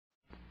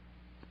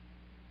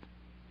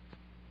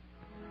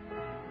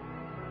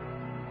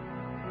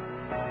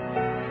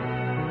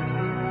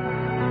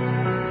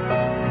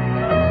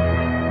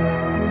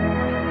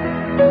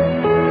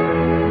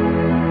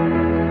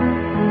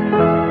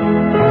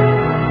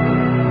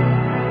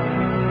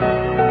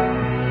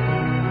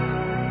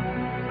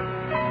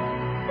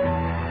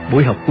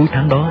Buổi học cuối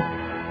tháng đó,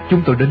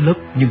 chúng tôi đến lớp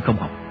nhưng không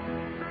học.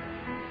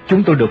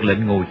 Chúng tôi được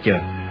lệnh ngồi chờ.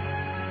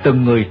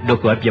 Từng người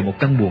được gọi vào một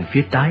căn buồng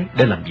phía trái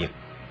để làm việc,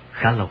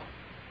 khá lâu.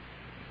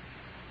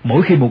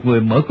 Mỗi khi một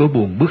người mở cửa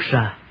buồng bước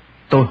ra,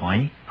 tôi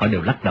hỏi, họ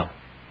đều lắc đầu.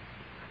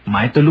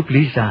 Mãi tới lúc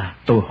Lý ra,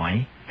 tôi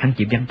hỏi, hắn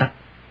chỉ vắn tắt,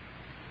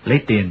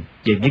 lấy tiền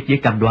về viết giấy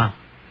cam đoan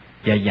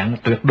và dặn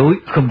tuyệt đối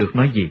không được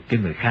nói gì với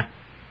người khác.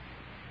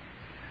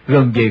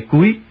 Gần về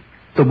cuối,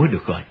 tôi mới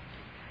được gọi.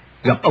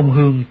 Gặp ông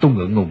Hương tôi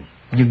ngượng ngùng,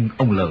 nhưng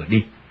ông lờ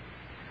đi.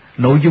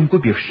 Nội dung của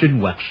việc sinh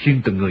hoạt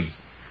riêng từng người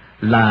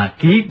là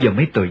ký vào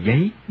mấy tờ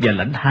giấy và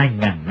lãnh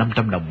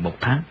 2.500 đồng một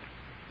tháng.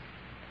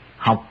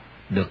 Học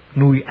được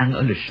nuôi ăn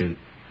ở lịch sự,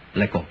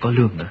 lại còn có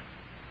lương nữa.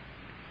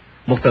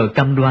 Một tờ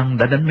cam đoan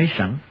đã đánh máy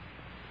sẵn,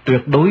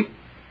 tuyệt đối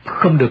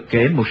không được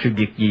kể một sự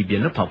việc gì về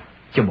lớp học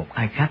cho một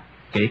ai khác,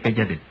 kể cả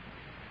gia đình.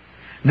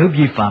 Nếu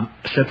vi phạm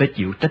sẽ phải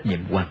chịu trách nhiệm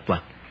hoàn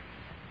toàn.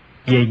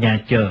 Về nhà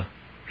chờ,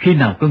 khi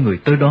nào có người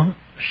tới đón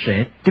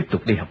sẽ tiếp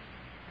tục đi học.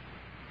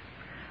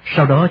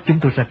 Sau đó chúng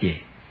tôi ra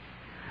về.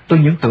 Tôi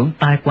những tưởng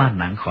tai qua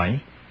nạn khỏi,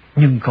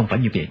 nhưng không phải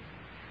như vậy.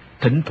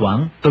 Thỉnh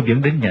thoảng tôi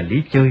vẫn đến nhà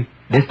Lý chơi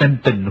để xem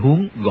tình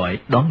huống gọi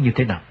đón như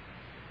thế nào.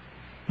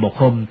 Một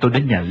hôm tôi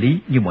đến nhà Lý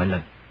như mọi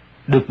lần,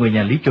 được người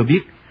nhà Lý cho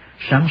biết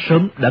sáng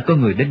sớm đã có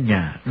người đến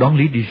nhà đón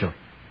Lý đi rồi.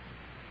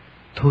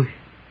 Thôi,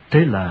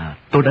 thế là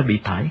tôi đã bị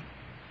thải.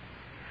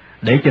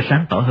 Để cho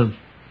sáng tỏ hơn,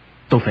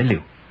 tôi phải liều.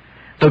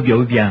 Tôi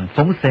vội vàng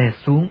phóng xe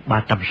xuống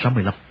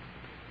 365.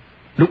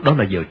 Lúc đó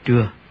là giờ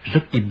trưa,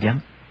 rất im vắng.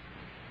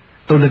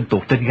 Tôi lên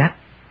tuột trên gác,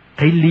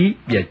 thấy Lý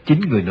và 9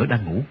 người nữa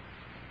đang ngủ.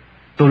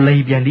 Tôi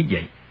lay vai Lý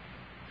dậy,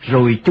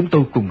 rồi chúng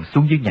tôi cùng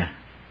xuống dưới nhà.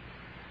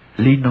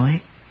 Lý nói,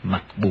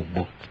 mặt buồn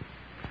buồn.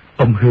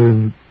 Ông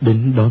Hương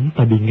đến đón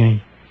ta đi ngay,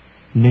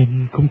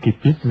 nên không kịp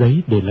viết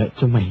giấy để lại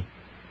cho mày.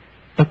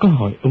 Ta có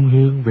hỏi ông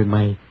Hương về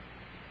mày,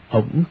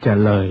 ổng trả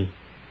lời,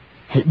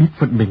 hãy biết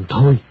phận mình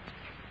thôi.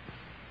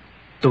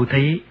 Tôi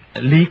thấy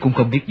Lý cũng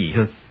không biết gì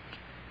hơn.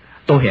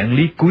 Tôi hẹn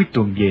Lý cuối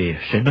tuần về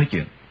sẽ nói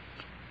chuyện.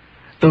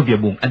 Tôi về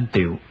buồng anh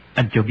Tiệu,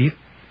 anh cho biết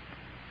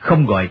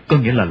không gọi có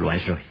nghĩa là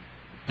loại rồi,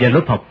 và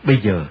lớp học bây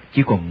giờ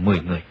chỉ còn 10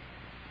 người.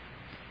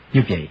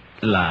 Như vậy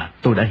là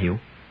tôi đã hiểu.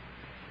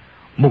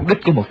 Mục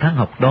đích của một tháng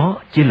học đó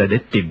chỉ là để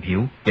tìm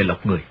hiểu và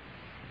lọc người.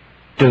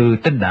 Trừ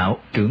tên đạo,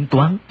 trưởng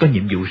toán có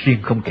nhiệm vụ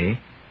riêng không kể,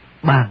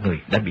 3 người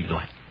đã bị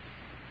loại.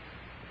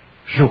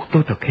 Ruột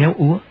tôi thật khéo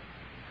úa.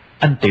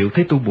 Anh Tiệu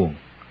thấy tôi buồn,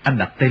 anh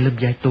đặt tay lên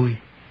vai tôi,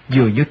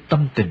 vừa như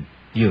tâm tình,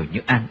 vừa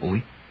như an ủi.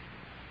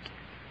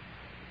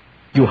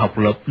 Dù học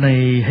lớp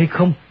này hay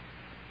không,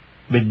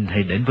 Bình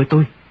hãy đến với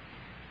tôi.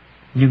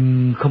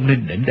 Nhưng không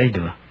nên đến đây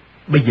nữa.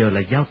 Bây giờ là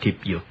giao thiệp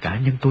giữa cả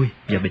nhân tôi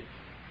và Bình.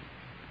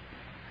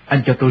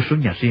 Anh cho tôi xuống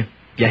nhà riêng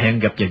và hẹn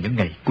gặp vào những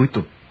ngày cuối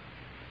tuần.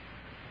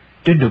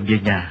 Trên đường về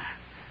nhà,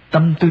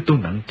 tâm tư tôi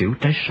nặng trĩu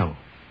trái sầu.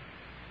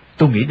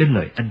 Tôi nghĩ đến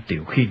lời anh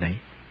Tiệu khi nãy.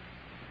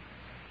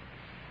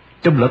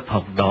 Trong lớp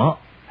học đó,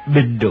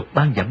 Bình được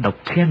ban giám đốc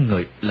khen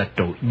ngợi là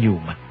trội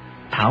nhiều mặt,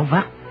 tháo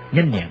vát,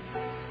 nhanh nhẹn.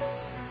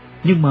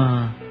 Nhưng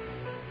mà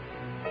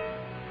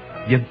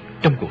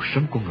trong cuộc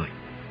sống của người,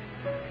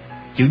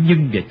 chữ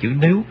nhưng và chữ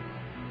nếu,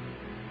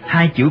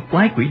 hai chữ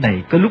quái quỷ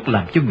này có lúc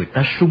làm cho người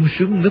ta sung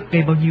sướng ngất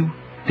ngây bao nhiêu,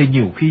 thì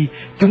nhiều khi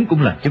chúng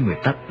cũng làm cho người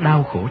ta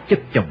đau khổ chất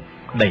chồng,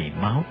 đầy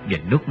máu và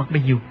nước mắt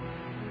bấy nhiêu.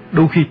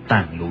 Đôi khi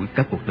tàn lụi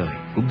cả cuộc đời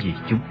cũng vì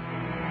chúng.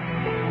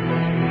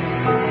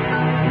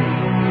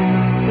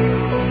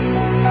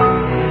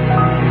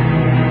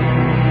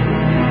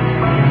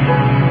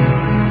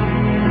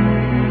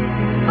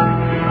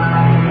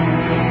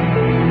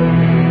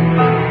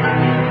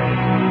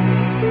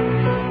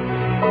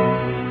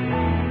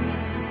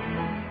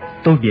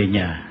 Tôi về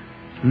nhà,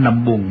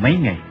 nằm buồn mấy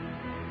ngày.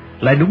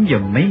 Lại đúng vào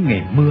mấy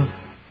ngày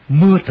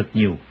mưa thật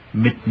nhiều,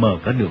 mịt mờ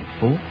cả đường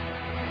phố.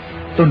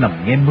 Tôi nằm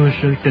nghe mưa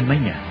rơi trên mái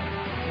nhà.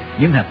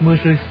 Những hạt mưa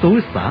rơi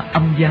xối xả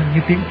âm vang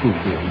như tiếng cười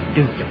đùa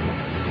trêu chọc.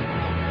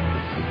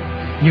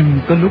 Nhưng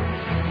có lúc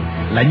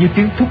lại như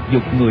tiếng thúc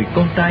giục người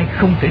con trai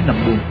không thể nằm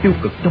buồn tiêu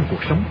cực trong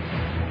cuộc sống,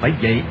 phải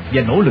dậy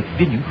và nỗ lực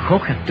với những khó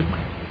khăn trước mặt.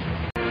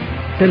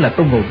 Thế là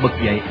tôi ngồi bật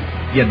dậy,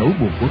 và nỗi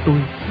buồn của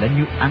tôi đã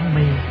như áng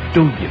mây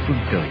trôi về phương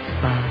trời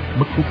xa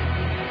mất hút.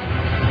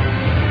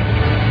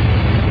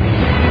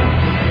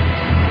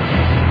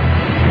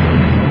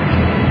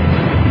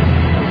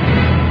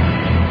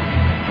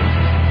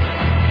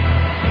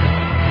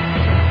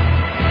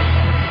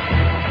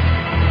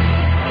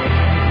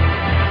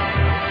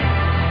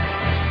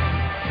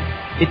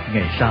 Ít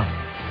ngày sau,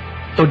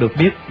 tôi được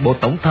biết Bộ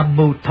Tổng Tham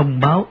mưu thông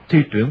báo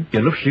thi tuyển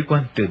vào lớp sĩ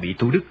quan Từ Bị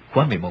Thủ Đức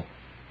khóa 11.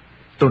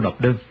 Tôi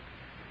nộp đơn.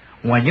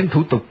 Ngoài những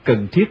thủ tục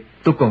cần thiết,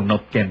 tôi còn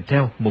nộp kèm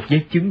theo một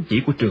giấy chứng chỉ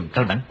của trường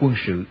cao đẳng quân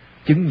sự,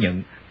 chứng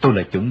nhận tôi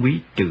là chuẩn úy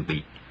Từ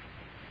Bị.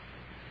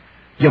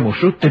 Do một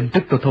số tin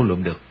tức tôi thâu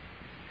luận được,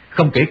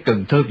 không kể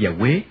Cần Thơ và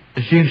Huế,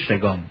 riêng Sài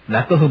Gòn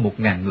đã có hơn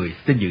 1.000 người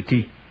xin dự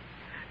thi,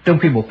 trong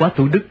khi một khóa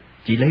Thủ Đức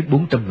chỉ lấy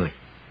 400 người.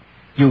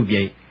 Dù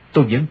vậy,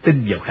 tôi vẫn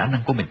tin vào khả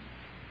năng của mình.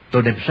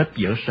 Tôi đem sách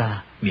vở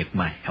ra miệt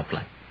mài học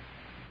lại.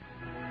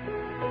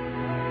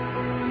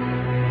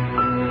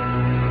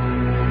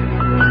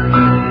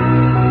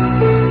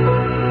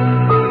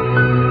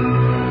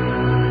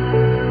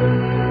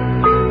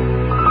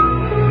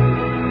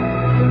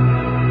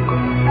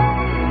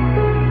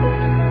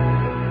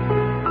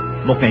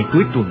 Một ngày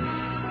cuối tuần,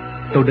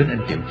 tôi đến anh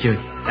Triệu chơi.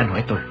 Anh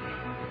hỏi tôi,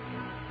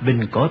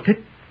 Bình có thích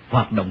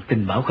hoạt động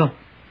tình báo không?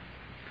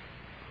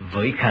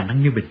 Với khả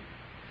năng như Bình,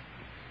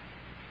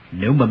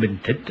 nếu mà Bình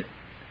thích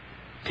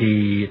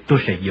thì tôi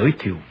sẽ giới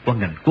thiệu qua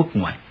ngành quốc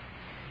ngoại,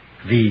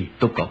 vì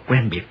tôi có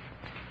quen biết.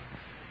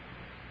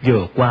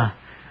 Vừa qua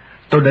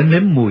tôi đã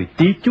nếm mùi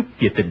tí chút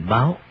về tình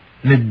báo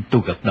nên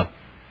tôi gật đầu.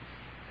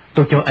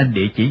 Tôi cho anh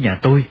địa chỉ nhà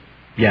tôi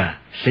và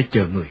sẽ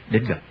chờ người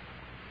đến gặp.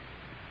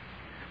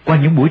 Qua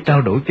những buổi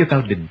trao đổi với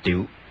Cao Đình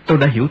Triệu, tôi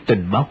đã hiểu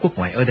tình báo quốc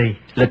ngoại ở đây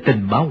là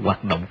tình báo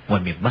hoạt động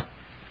ngoài miền Bắc.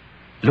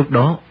 Lúc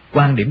đó,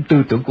 quan điểm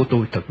tư tưởng của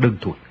tôi thật đơn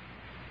thuần.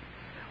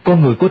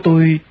 Con người của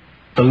tôi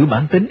tự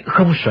bản tính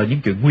không sợ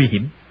những chuyện nguy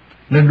hiểm,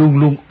 nên luôn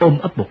luôn ôm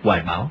ấp một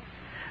hoài bão,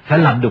 phải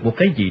làm được một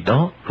cái gì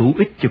đó hữu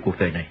ích cho cuộc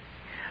đời này,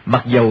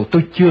 mặc dầu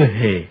tôi chưa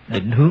hề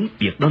định hướng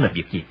việc đó là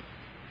việc gì.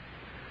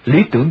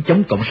 Lý tưởng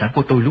chống cộng sản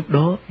của tôi lúc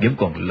đó vẫn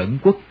còn lẫn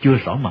quất chưa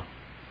rõ mập.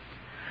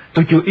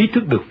 Tôi chưa ý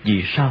thức được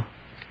vì sao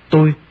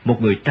tôi,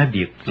 một người trai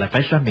Việt, lại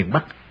phải ra miền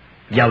Bắc,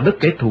 vào đất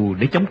kẻ thù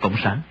để chống cộng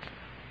sản.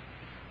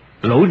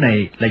 Lỗi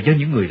này là do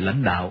những người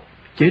lãnh đạo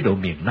chế độ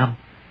miền Nam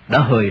đã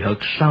hời hợt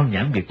sao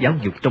nhãng việc giáo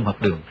dục trong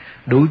học đường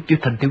đối với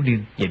thanh thiếu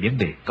niên về vấn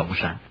đề cộng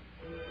sản.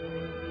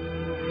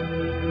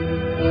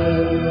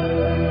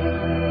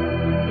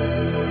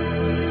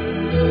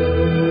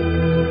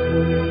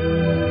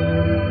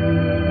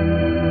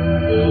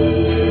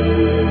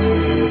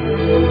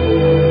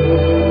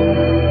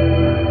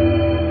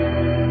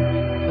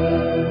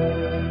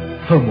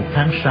 Hơn một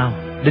tháng sau,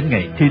 đến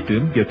ngày thi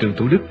tuyển vào trường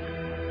Thủ Đức.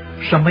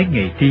 Sau mấy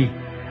ngày thi,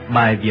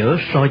 bài vở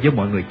so với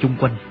mọi người chung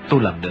quanh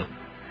tôi làm được.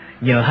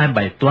 Nhờ 2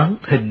 bài toán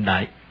hình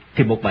đại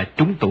thì một bài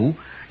trúng tủ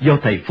do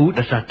thầy Phú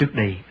đã ra trước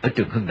đây ở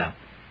trường Hưng Đạo.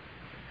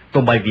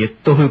 Còn bài Việt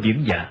tôi hơi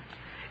biển dạ,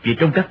 vì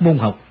trong các môn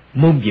học,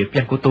 môn Việt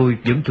văn của tôi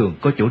vẫn thường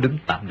có chỗ đứng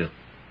tạm được.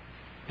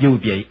 Dù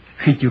vậy,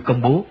 khi chưa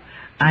công bố,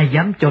 ai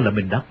dám cho là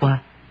mình đã qua.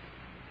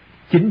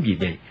 Chính vì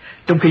vậy,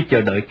 trong khi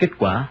chờ đợi kết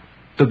quả,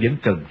 tôi vẫn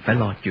cần phải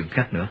lo chuyện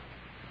khác nữa.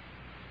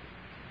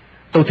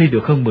 Tôi thi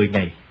được hơn 10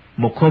 ngày,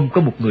 một hôm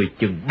có một người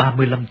chừng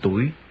 35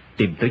 tuổi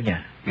tìm tới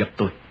nhà gặp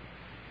tôi.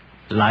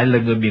 Lại là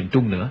người miền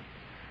Trung nữa.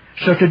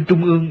 Sao trên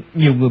Trung ương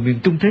nhiều người miền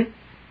Trung thế?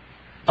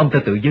 Ông ta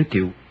tự giới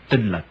thiệu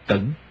tên là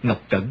Cẩn,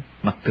 Ngọc Cẩn,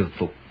 mặc thường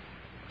phục.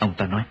 Ông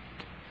ta nói,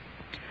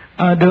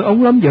 được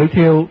ông Lâm giới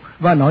thiệu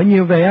và nói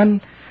nhiều về anh.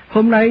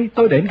 Hôm nay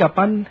tôi đến gặp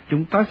anh,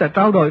 chúng ta sẽ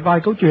trao đổi vài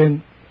câu chuyện.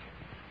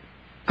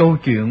 Câu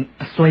chuyện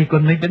xoay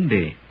quanh mấy vấn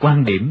đề,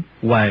 quan điểm,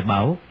 hoài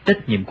bão,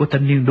 trách nhiệm của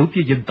thanh niên đối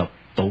với dân tộc,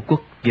 tổ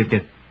quốc, v.v.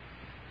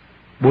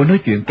 Buổi nói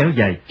chuyện kéo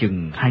dài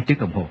chừng 2 tiếng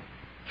đồng hồ.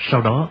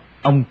 Sau đó,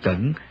 ông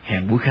Cẩn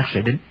hẹn buổi khác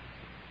sẽ đến.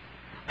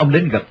 Ông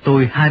đến gặp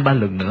tôi 2-3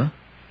 lần nữa.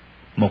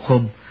 Một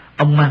hôm,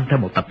 ông mang theo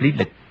một tập lý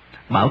lịch,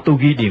 bảo tôi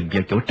ghi điền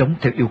vào chỗ trống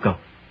theo yêu cầu.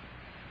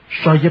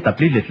 So với tập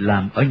lý lịch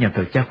làm ở nhà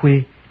thờ cha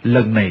Khuê,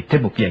 lần này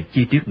thêm một vài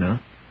chi tiết nữa.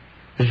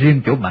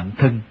 Riêng chỗ bạn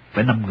thân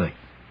phải 5 người.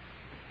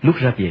 Lúc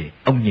ra về,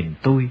 ông nhìn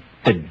tôi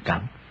tình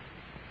cảm.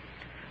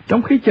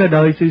 Trong khi chờ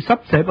đợi sự sắp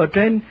xếp ở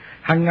trên,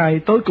 hàng ngày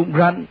tôi cũng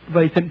rảnh,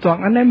 vậy thỉnh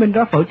thoảng anh em mình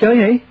ra phở chơi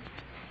hả?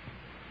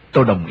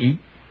 Tôi đồng ý.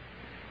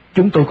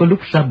 Chúng tôi có lúc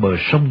ra bờ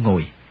sông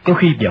ngồi, có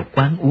khi vào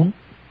quán uống.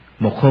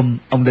 Một hôm,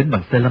 ông đến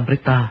bằng xe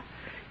Lambretta,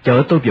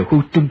 chở tôi vào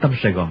khu trung tâm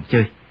Sài Gòn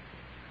chơi.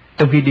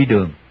 Trong khi đi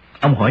đường,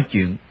 ông hỏi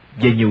chuyện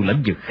về nhiều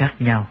lĩnh vực khác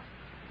nhau.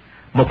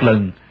 Một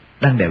lần,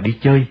 đang đèo đi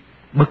chơi,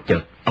 bất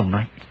chợt, ông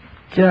nói,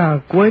 chà,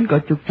 quên có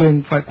chút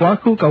chuyện phải qua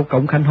khu cầu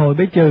Cộng Khánh Hội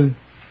bấy trừ.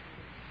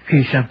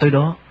 Khi sang tới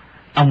đó,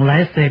 ông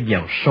lái xe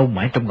vào sâu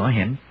mãi trong ngõ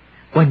hẻm,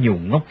 qua nhiều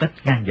ngóc ngách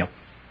ngang dọc.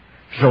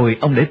 Rồi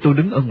ông để tôi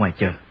đứng ở ngoài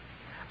chờ.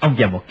 Ông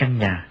vào một căn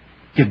nhà,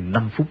 chừng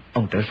 5 phút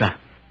ông trở ra.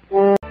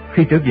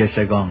 Khi trở về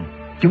Sài Gòn,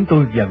 chúng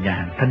tôi vào nhà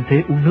hàng Thanh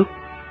Thế uống nước.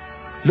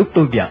 Lúc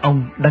tôi và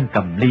ông đang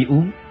cầm ly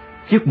uống,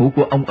 chiếc mũ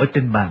của ông ở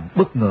trên bàn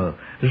bất ngờ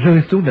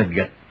rơi xuống nền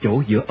gạch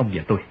chỗ giữa ông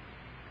và tôi.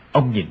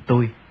 Ông nhìn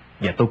tôi,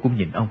 và tôi cũng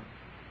nhìn ông,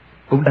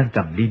 cũng đang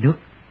cầm ly nước.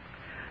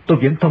 Tôi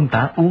vẫn thong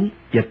thả uống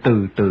và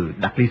từ từ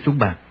đặt ly xuống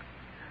bàn.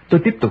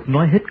 Tôi tiếp tục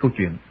nói hết câu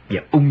chuyện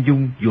và ung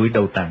dung vội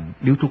đầu tàn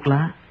điếu thuốc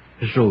lá,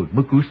 rồi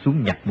mới cúi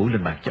xuống nhặt mũ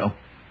lên bàn cho ông.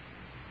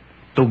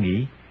 Tôi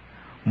nghĩ,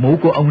 mũ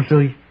của ông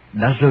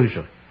đã rơi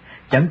rồi,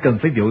 chẳng cần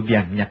phải vội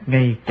vàng nhặt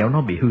ngay kẻo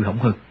nó bị hư hỏng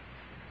hơn.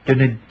 Cho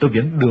nên tôi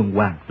vẫn đường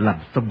hoàng làm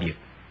xong việc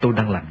tôi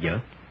đang làm dở.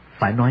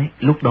 Phải nói,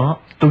 lúc đó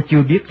tôi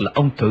chưa biết là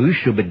ông thử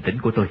sự bình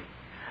tĩnh của tôi.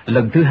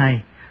 Lần thứ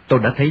hai, tôi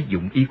đã thấy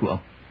dụng ý của ông.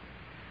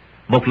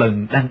 Một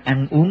lần đang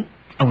ăn uống,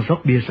 ông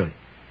rót bia rồi,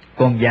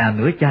 còn già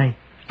nửa chai,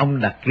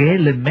 ông đặt ghé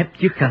lên mép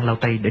chiếc khăn lau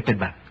tay để trên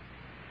bàn.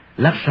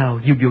 Lát sau,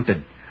 như vô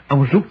tình,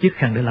 ông rút chiếc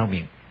khăn để lau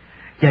miệng.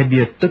 Chai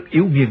bia tất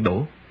yếu nghiêng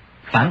đổ,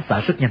 phản xạ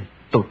rất nhanh,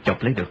 tôi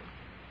chọc lấy được.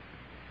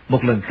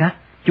 Một lần khác,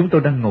 chúng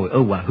tôi đang ngồi ở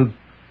Hòa Hưng.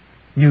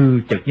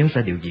 Như chợt nhớ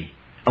ra điều gì,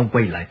 ông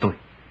quay lại tôi.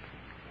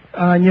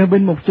 Nhờ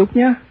Bình một chút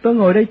nhé, tôi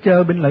ngồi đây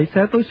chờ Bình lấy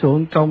xe tôi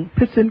xuống cổng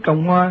Thích Sinh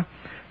Cộng Hòa.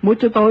 Mua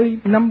cho tôi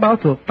 5 bao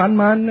thuộc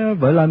Panman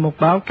với lại một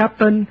bao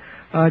Captain,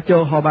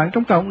 chờ họ bán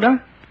trong cổng đó.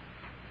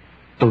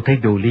 Tôi thấy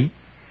vô lý.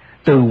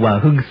 Từ Hòa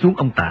Hưng xuống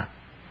ông Tạ,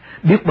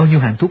 biết bao nhiêu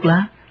hàng thuốc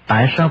lá,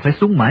 tại sao phải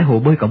xuống mãi hồ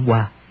bơi Cộng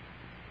Hòa?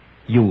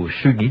 Dù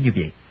suy nghĩ như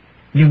vậy,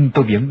 nhưng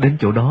tôi vẫn đến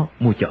chỗ đó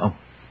mua cho ông.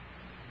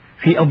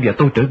 Khi ông và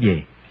tôi trở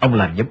về, ông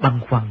làm những băn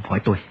khoăn hỏi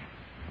tôi.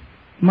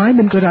 Máy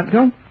Bình có rảnh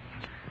không?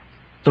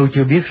 Tôi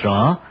chưa biết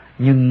rõ,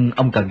 nhưng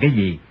ông cần cái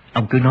gì,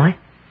 ông cứ nói.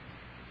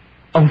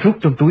 Ông rút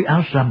trong túi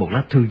áo ra một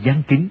lá thư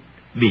dán kín,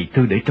 bị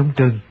thư để trống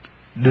trơn,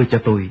 đưa cho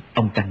tôi.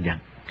 Ông căn dặn.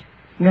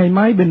 Ngày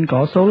mai Bình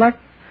có số lắc,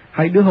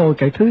 hãy đưa hồi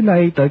cái thứ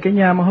này tới cái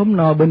nhà mà hôm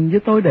nọ Bình với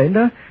tôi đến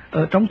đó,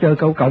 ở trong chợ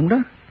Cầu Cổng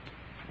đó.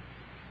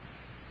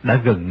 Đã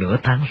gần nửa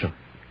tháng rồi.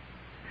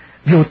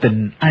 Vô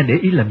tình ai để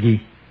ý làm gì,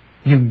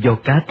 nhưng do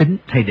cá tính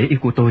hay để ý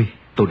của tôi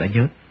đã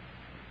nhớ.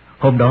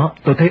 Hôm đó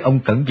tôi thấy ông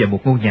cẩn về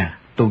một ngôi nhà,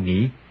 tôi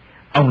nghĩ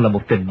ông là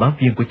một tình báo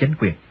viên của chính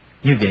quyền.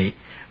 Như vậy,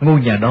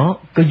 ngôi nhà đó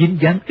có dính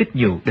dáng ít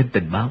nhiều đến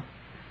tình báo.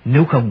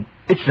 Nếu không,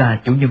 ít ra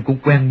chủ nhân cũng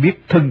quen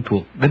biết thân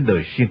thuộc đến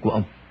đời riêng của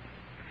ông.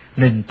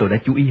 Nên tôi đã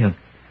chú ý hơn.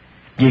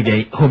 Vì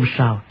vậy, hôm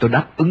sau tôi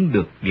đáp ứng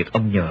được việc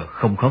ông nhờ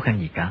không khó khăn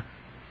gì cả.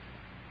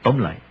 Tóm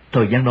lại,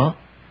 thời gian đó,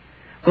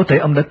 có thể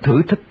ông đã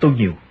thử thách tôi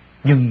nhiều,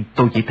 nhưng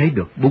tôi chỉ thấy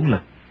được 4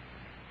 lần.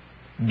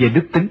 Về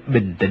đức tính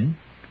bình tĩnh,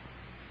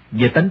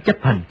 về tánh chấp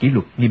hành kỷ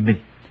luật nghiêm minh,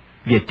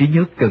 về trí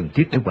nhớ cần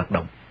thiết để hoạt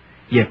động,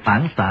 về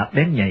phản xạ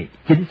bén nhạy,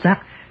 chính xác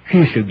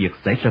khi sự việc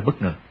xảy ra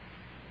bất ngờ.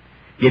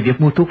 Về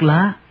việc mua thuốc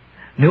lá,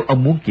 nếu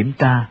ông muốn kiểm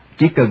tra,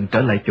 chỉ cần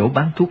trở lại chỗ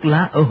bán thuốc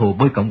lá ở hồ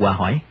bơi Cộng Hòa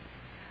hỏi,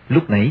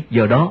 lúc nãy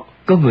giờ đó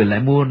có người lại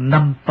mua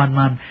 5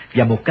 panman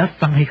và 1 cát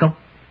xăng hay không?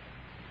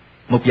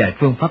 Một vài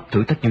phương pháp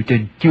thử thách như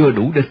trên chưa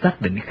đủ để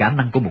xác định khả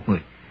năng của một người.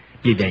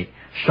 Vì vậy,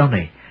 sau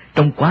này,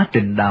 trong quá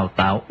trình đào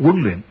tạo,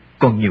 huấn luyện,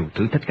 còn nhiều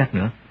thử thách khác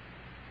nữa.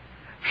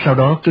 Sau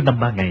đó, cứ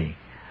 5-3 ngày,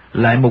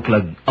 lại một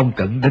lần ông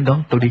Cẩn đến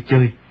đón tôi đi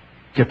chơi,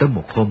 cho tới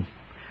một hôm,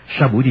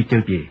 sau buổi đi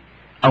chơi về,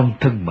 ông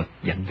thân mật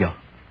dặn dò.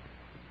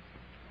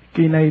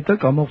 Kỳ này tôi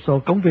có một số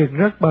công việc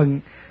rất bận,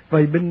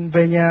 vậy Bình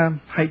về nhà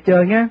hãy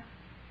chờ nhé.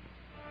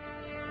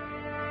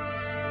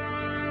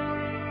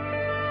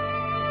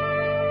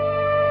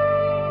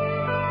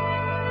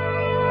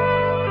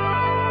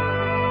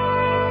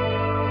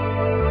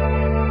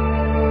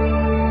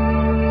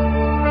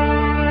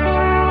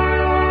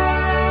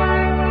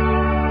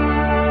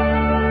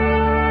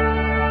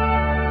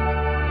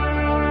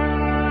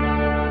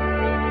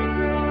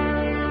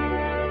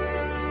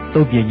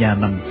 Tôi về nhà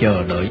nằm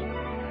chờ đợi.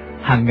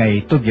 Hàng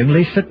ngày tôi vẫn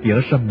lấy sách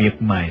vở ra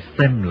miệt mài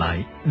xem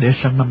lại để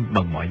sang năm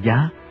bằng mọi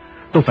giá.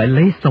 Tôi phải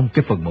lấy xong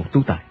cái phần 1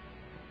 tú tài.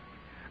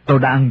 Tôi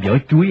đã ăn vỏ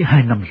chuối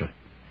 2 năm rồi.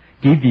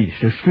 Chỉ vì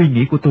sự suy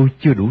nghĩ của tôi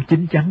chưa đủ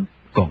chín chắn,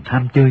 còn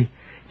ham chơi,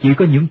 chỉ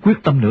có những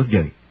quyết tâm nửa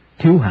vời,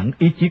 thiếu hẳn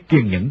ý chí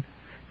kiên nhẫn,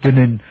 cho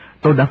nên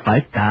tôi đã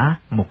phải trả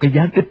một cái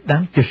giá đích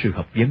đáng cho sự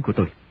học vấn của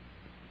tôi.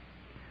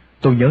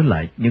 Tôi nhớ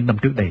lại những năm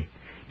trước đây,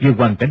 vì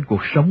hoàn cảnh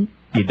cuộc sống,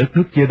 vì đất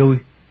nước chia đôi,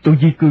 tôi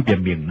di cư về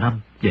miền Nam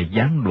và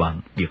gián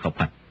đoạn việc học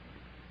hành.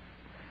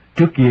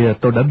 Trước kia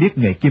tôi đã biết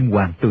nghề kim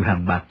hoàn từ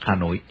Hàng Bạc, Hà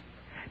Nội.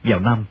 Vào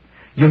Nam,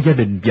 do gia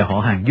đình và họ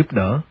hàng giúp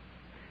đỡ,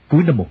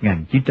 cuối năm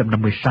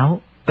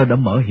 1956, tôi đã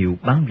mở hiệu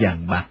bán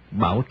vàng bạc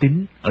Bảo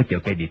Tín ở chợ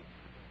Cây Điệp.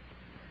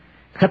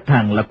 Khách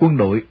hàng là quân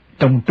đội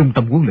trong trung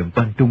tâm huấn luyện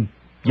Quang Trung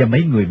và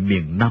mấy người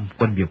miền Nam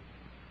quanh vùng.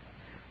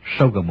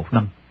 Sau gần 1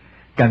 năm,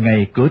 càng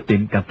ngày cửa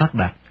tiệm càng phát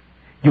đạt,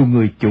 dù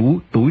người chủ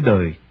tuổi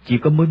đời chỉ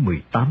có mới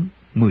 18,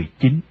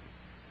 19.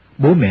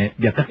 Bố mẹ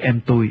và các em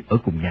tôi ở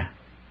cùng nhà.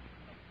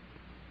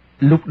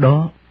 Lúc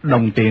đó,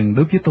 đồng tiền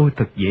đối với tôi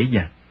thật dễ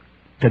dàng.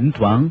 Thỉnh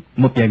thoảng,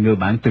 một vài người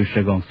bạn từ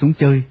Sài Gòn xuống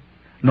chơi,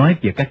 nói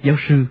về các giáo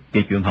sư,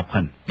 về chuyện học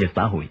hành, về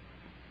xã hội.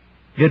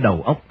 Với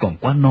đầu óc còn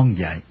quá non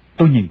dại,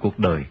 tôi nhìn cuộc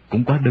đời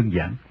cũng quá đơn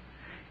giản.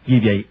 Vì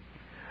vậy,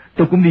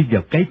 tôi cũng đi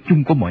vào cái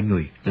chung của mọi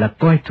người là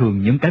coi thường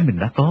những cái mình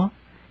đã có,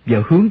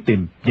 và hướng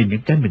tìm về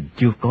những cái mình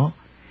chưa có.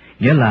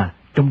 Nghĩa là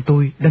trong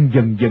tôi đang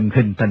dần dần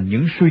hình thành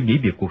những suy nghĩ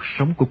về cuộc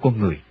sống của con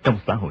người trong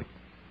xã hội.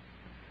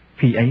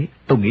 Khi ấy,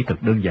 tôi nghĩ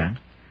thật đơn giản.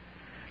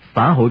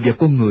 Xã hội và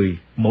con người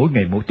mỗi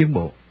ngày mỗi tiến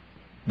bộ.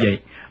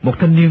 Vậy, một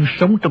thanh niên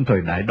sống trong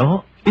thời đại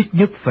đó ít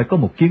nhất phải có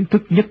một kiến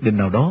thức nhất định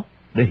nào đó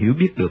để hiểu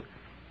biết được,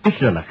 ít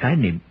ra là khái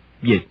niệm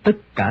về tất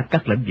cả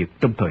các lĩnh vực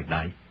trong thời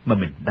đại mà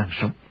mình đang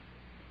sống.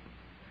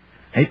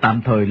 Hãy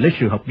tạm thời lấy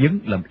sự học vấn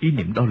làm ý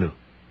niệm đo lường.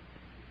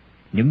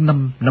 Những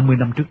 50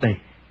 năm trước đây,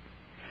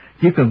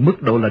 chỉ cần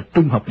mức độ là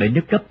trung học đệ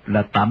nhất cấp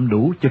là tạm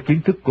đủ cho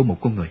kiến thức của một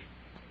con người.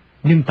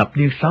 Nhưng thập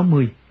niên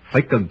 60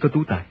 phải cần có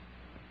tú tài.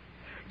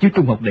 Chứ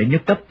trung học đệ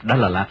nhất cấp đã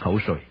là lạc hậu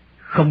rồi,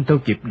 không theo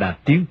kịp đà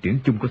tiến triển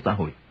chung của xã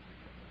hội.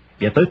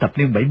 Và tới thập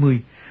niên 70,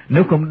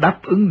 nếu không đáp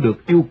ứng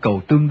được yêu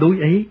cầu tương đối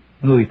ấy,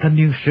 người thanh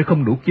niên sẽ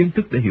không đủ kiến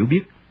thức để hiểu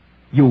biết,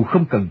 dù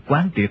không cần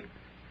quán triệt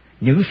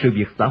những sự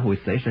việc xã hội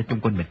xảy ra chung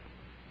quanh mình.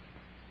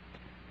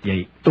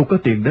 Vậy tôi có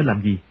tiền để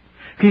làm gì,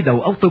 khi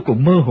đầu óc tôi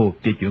còn mơ hồ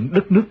về chuyện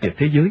đất nước và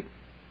thế giới?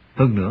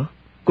 Hơn nữa,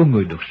 con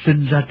người được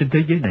sinh ra trên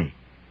thế giới này,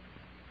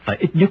 phải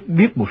ít nhất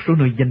biết một số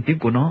nơi danh tiếng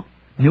của nó,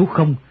 nếu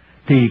không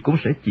thì cũng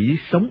sẽ chỉ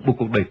sống một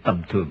cuộc đời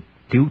tầm thường,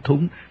 thiếu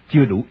thốn,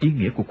 chưa đủ ý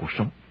nghĩa của cuộc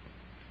sống.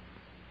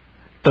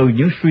 Từ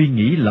những suy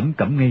nghĩ lẩm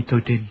cẩm ngây thơ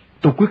trên,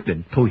 tôi quyết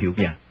định thôi hiệu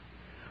vàng.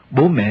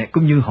 Bố mẹ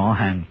cũng như họ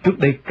hàng trước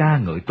đây ca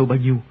ngợi tôi bao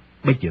nhiêu,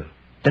 bây giờ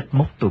trách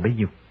móc tôi bấy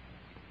nhiêu.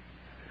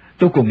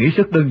 Tôi còn nghĩ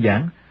rất đơn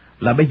giản,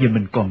 là bây giờ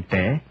mình còn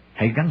trẻ,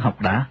 hãy gắng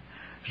học đã,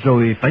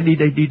 rồi phải đi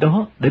đây đi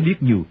đó để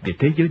biết nhiều về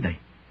thế giới này.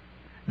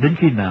 Đến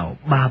khi nào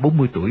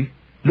 30-40 tuổi,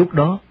 lúc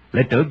đó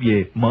lại trở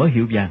về mở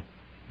hiệu vàng,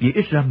 vì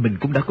ít ra mình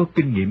cũng đã có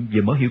kinh nghiệm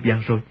về mở hiệu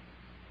vàng rồi.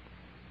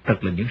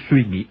 Thật là những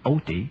suy nghĩ ấu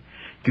trĩ,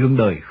 chuyện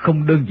đời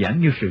không đơn giản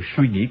như sự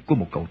suy nghĩ của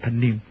một cậu thanh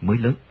niên mới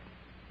lớn.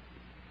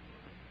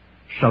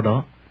 Sau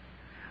đó,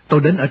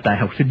 tôi đến ở trại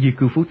học sinh di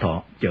cư Phú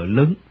Thọ, chợ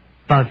lớn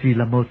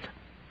Pavilamot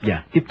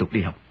và tiếp tục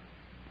đi học.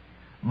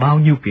 Bao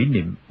nhiêu kỷ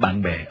niệm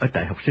bạn bè ở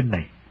trại học sinh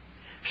này.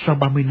 Sau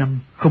 30 năm,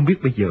 không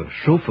biết bây giờ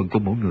số phận của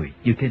mỗi người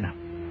như thế nào.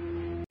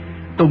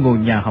 Tôi ngồi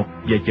nhà học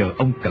và chờ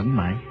ông Cẩn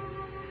mãi.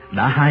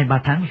 Đã 2-3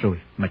 tháng rồi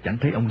mà chẳng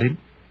thấy ông đến.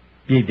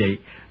 Vì vậy,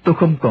 tôi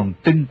không còn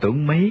tin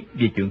tưởng mấy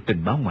về chuyện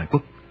tình báo ngoại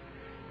quốc.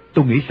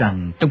 Tôi nghĩ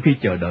rằng trong khi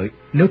chờ đợi,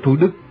 nếu Thủ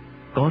Đức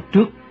có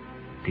trước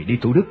thì đi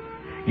Thủ Đức,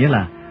 nghĩa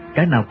là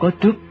cái nào có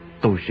trước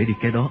tôi sẽ đi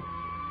cái đó.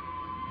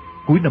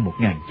 Cuối năm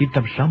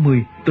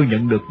 1960, tôi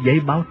nhận được giấy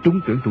báo trúng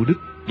tuyển Thủ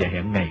Đức và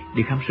hẹn ngày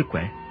đi khám sức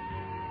khỏe.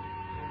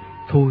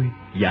 Thôi,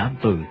 giả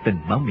từ tình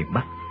báo miền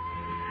Bắc,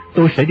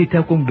 tôi sẽ đi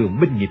theo con đường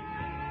binh nghiệp.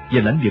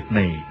 Về lãnh vực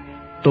này,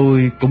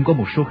 tôi cũng có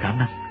một số khả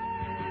năng.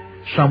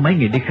 Sau mấy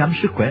ngày đi khám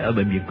sức khỏe ở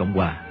Bệnh viện Cộng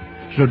Hòa,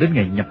 rồi đến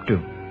ngày nhập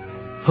trường,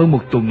 hơn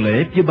một tuần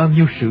lễ với bao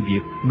nhiêu sự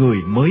việc, người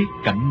mới,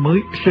 cảnh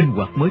mới, sinh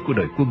hoạt mới của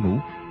đời quân ngũ.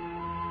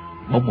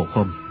 Bỗng một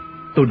hôm,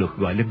 tôi được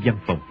gọi lên văn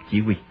phòng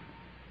chỉ huy.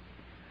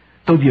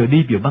 Tôi vừa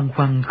đi vừa băn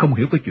khoăn không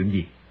hiểu có chuyện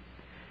gì.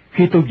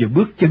 Khi tôi vừa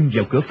bước chân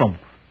vào cửa phòng,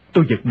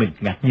 tôi giật mình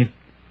ngạc nhiên.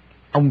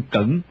 Ông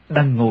Cẩn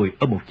đang ngồi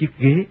ở một chiếc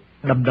ghế,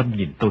 đăm đăm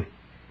nhìn tôi.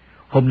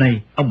 Hôm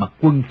nay ông mặc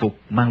quân phục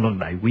mang loan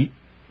đại quý.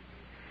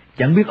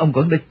 Chẳng biết ông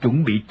Cẩn đã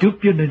chuẩn bị trước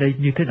với nơi đây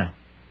như thế nào.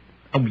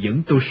 Ông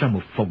dẫn tôi sang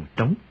một phòng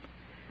trống.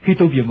 Khi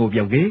tôi vừa ngồi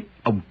vào ghế,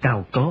 ông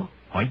cao có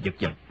hỏi giật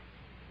giọng: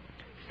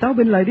 Sao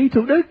Bình lại đi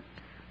Thủ Đức?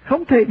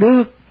 Không thể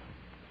được.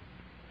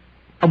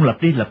 Ông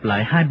lặp đi lặp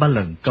lại 2-3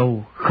 lần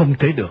câu không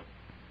thể được.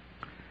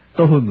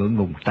 Tôi hơi ngượng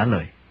ngùng trả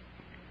lời: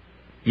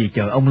 Vì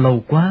chờ ông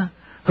lâu quá,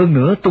 hơn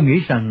nữa tôi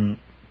nghĩ rằng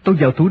tôi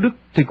vào Thủ Đức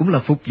thì cũng là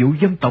phục vụ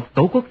dân tộc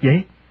tổ quốc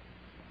vậy.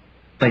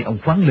 Tay ông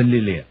khoắn lên lia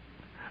lịa.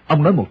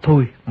 Ông nói một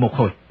thôi, một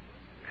hồi: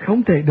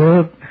 Không thể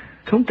được,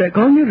 không thể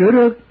có như rửa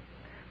được.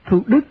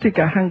 Thủ Đức thì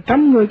cả hàng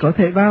trăm người có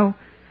thể vào,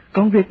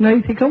 còn việc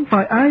này thì không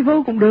phải ai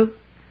vô cũng được.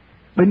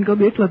 Bình có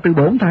biết là từ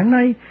 4 tháng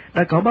nay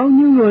đã có bao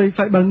nhiêu người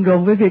phải bận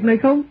rộn với việc này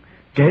không?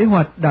 Kế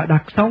hoạch đã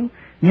đặt xong,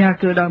 nhà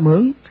cửa đã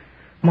mướn,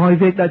 mọi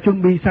việc đã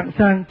chuẩn bị sẵn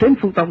sàng, trên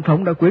phủ tổng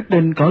thống đã quyết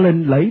định có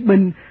lệnh lấy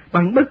Bình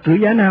bằng bất cứ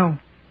giá nào.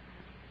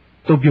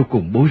 Tôi vô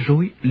cùng bối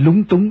rối,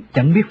 lúng túng,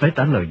 chẳng biết phải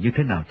trả lời như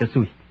thế nào cho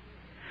xuôi.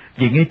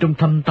 Vì ngay trong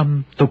thâm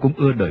tâm tôi cũng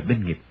ưa đời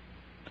binh nghiệp.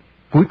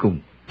 Cuối cùng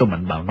tôi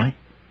mạnh bạo nói: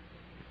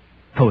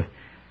 Thôi,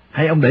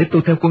 hay ông để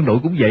tôi theo quân đội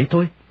cũng vậy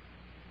thôi.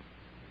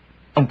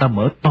 Ông ta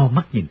mở to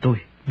mắt nhìn tôi,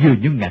 vừa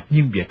như ngạc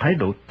nhiên về thái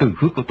độ từ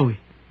hứa của tôi,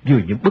 vừa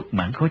như bất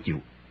mãn khó chịu.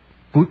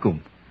 Cuối cùng,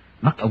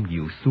 mắt ông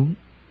dịu xuống.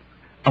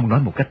 Ông nói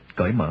một cách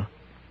cởi mở: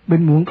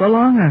 Bình muốn có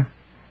lón à?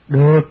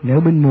 Được,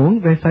 nếu Bình muốn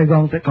về Sài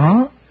Gòn sẽ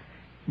có.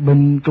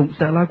 Bình cũng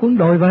sẽ là quân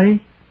đội vậy.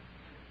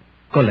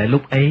 Có lẽ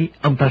lúc ấy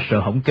ông ta sợ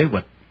hỏng kế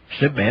hoạch,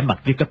 sẽ bẻ mặt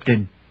với cấp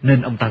trên,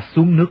 nên ông ta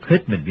xuống nước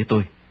hết mình với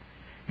tôi.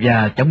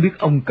 Và chẳng biết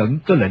ông Cẩn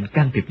có lệnh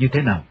can thiệp như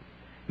thế nào.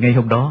 Ngày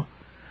hôm đó,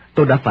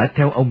 tôi đã phải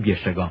theo ông về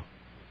Sài Gòn.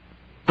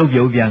 Tôi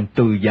vội vàng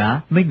từ giã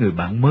mấy người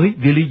bạn mới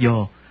với lý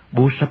do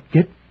bố sắp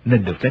chết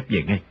nên được phép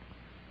về ngay.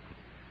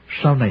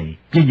 Sau này,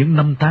 với những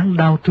năm tháng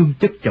đau thương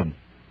chất chồng,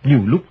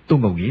 nhiều lúc tôi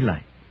ngồi nghĩ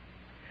lại.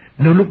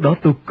 Nếu lúc đó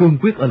tôi cương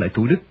quyết ở lại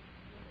Thủ Đức,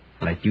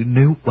 lại chữ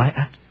nếu quái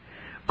ác,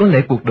 có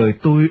lẽ cuộc đời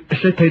tôi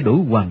sẽ thay đổi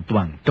hoàn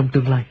toàn trong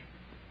tương lai.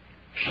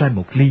 Sai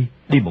một ly,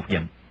 đi một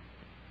dặm.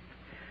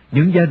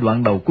 Những giai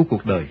đoạn đầu của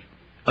cuộc đời,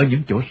 ở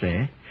những chỗ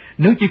rẽ,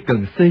 nếu chỉ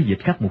cần xê dịch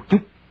khác một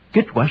chút,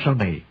 kết quả sau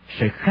này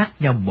sẽ khác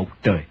nhau một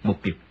trời một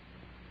vực.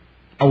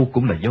 Âu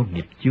cũng là do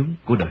nghiệp chướng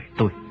của đời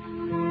tôi.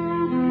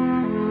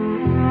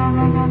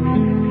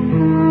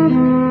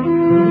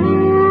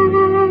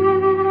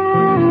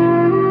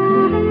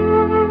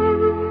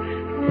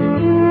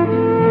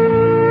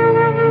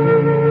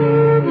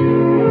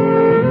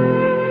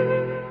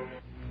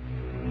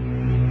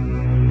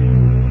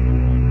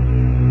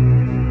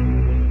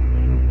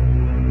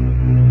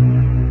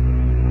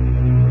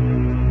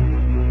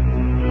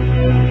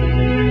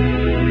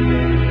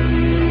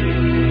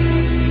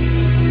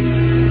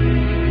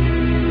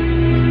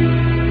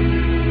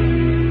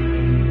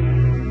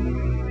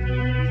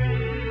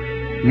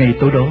 Ngày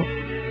tối đó,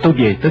 tôi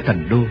về tới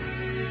thành đô,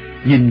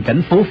 nhìn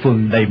cảnh phố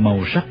phường đầy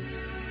màu sắc,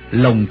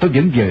 lòng tôi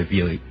vẫn vời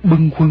vợi,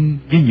 bâng khuâng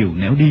với nhiều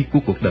nẻo đi của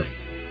cuộc đời.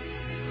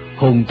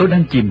 Hồn tôi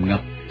đang chìm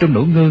ngập trong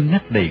nỗi ngơ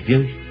ngác đầy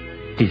vơi,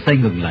 thì xe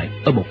ngừng lại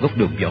ở một góc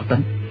đường võ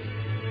tánh.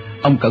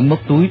 Ông Cẩn móc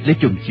túi lấy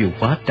chùm chìa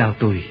khóa trao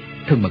tôi,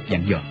 thân mật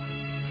dặn dò: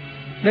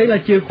 Đây là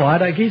chìa khóa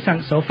đã ghi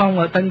sẵn số phòng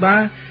ở tầng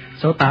 3,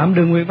 số 8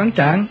 đường Nguyễn Văn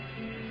Tráng.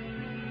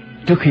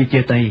 Trước khi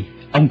chia tay,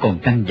 ông còn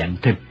căn dặn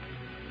thêm: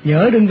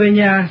 Nhớ đừng về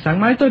nhà, sáng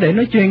mai tôi để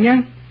nói chuyện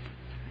nha.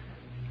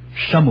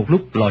 Sau một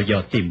lúc lò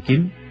dò tìm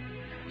kiếm,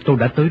 tôi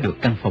đã tới được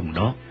căn phòng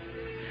đó.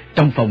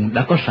 Trong phòng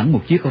đã có sẵn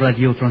một chiếc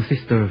radio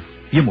transistor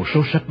với một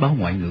số sách báo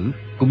ngoại ngữ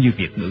cũng như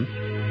Việt ngữ.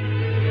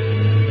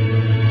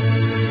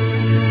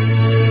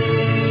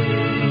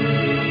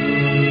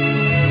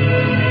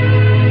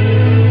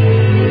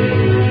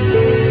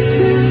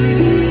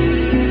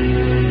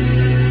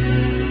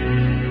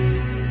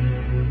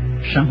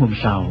 Sáng hôm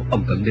sau,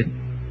 ông Cẩn đến.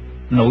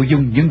 Nội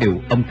dung những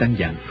điều ông căn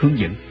dặn hướng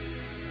dẫn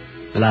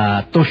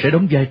là tôi sẽ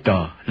đóng vai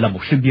trò là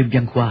một sinh viên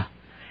văn khoa.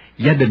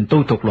 Gia đình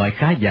tôi thuộc loại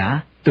khá giả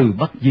từ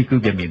Bắc di cư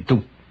về miền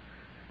Trung.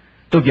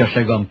 Tôi vào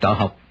Sài Gòn trọ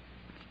học.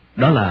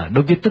 Đó là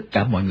đối với tất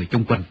cả mọi người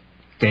chung quanh,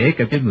 kể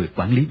cả với người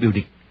quản lý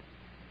building.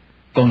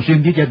 Còn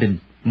riêng với gia đình,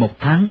 một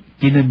tháng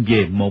chỉ nên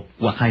về 1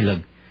 hoặc 2 lần.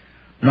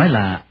 Nói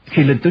là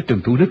khi lên tới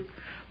trường Thủ Đức,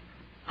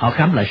 họ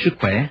khám lại sức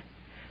khỏe,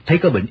 thấy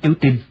có bệnh yếu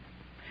tim,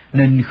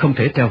 nên không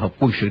thể theo học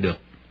quân sự được.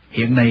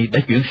 Hiện nay đã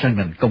chuyển sang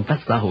ngành công tác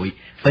xã hội,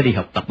 phải đi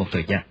học tập một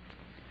thời gian.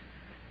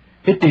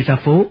 Ít đi ra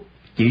phố,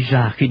 chỉ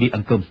ra khi đi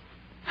ăn cơm.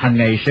 Hàng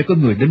ngày sẽ có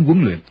người đến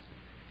huấn luyện,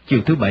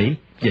 chiều thứ Bảy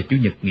và Chủ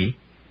nhật nghỉ.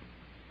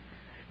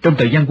 Trong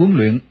thời gian huấn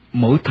luyện,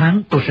 mỗi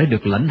tháng tôi sẽ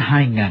được lãnh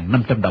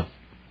 2.500 đồng.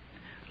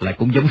 Lại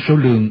cũng giống số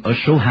lương ở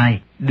số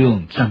 2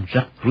 đường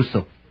Jean-Jacques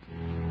Rousseau.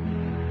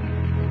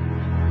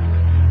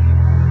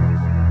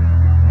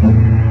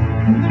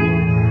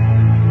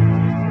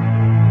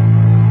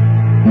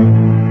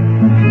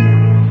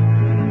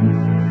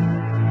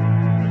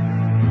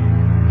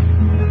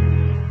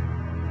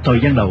 Thời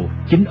gian đầu,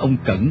 chính ông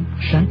Cẩn,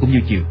 sáng cũng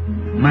như chiều,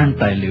 mang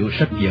tài liệu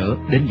sách vở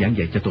đến giảng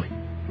dạy cho tôi.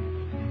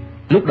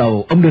 Lúc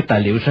đầu, ông đưa tài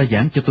liệu ra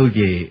giảng cho tôi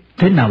về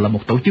thế nào là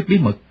một tổ chức bí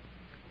mật.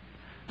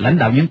 Lãnh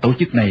đạo những tổ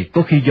chức này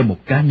có khi do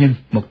một cá nhân,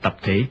 một tập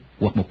thể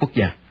hoặc một quốc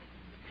gia.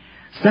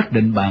 Xác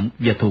định bạn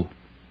và thù.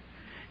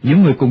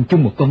 Những người cùng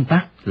chung một công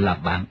tác là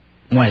bạn,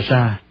 ngoài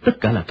ra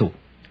tất cả là thù,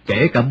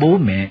 kể cả bố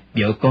mẹ,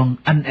 vợ con,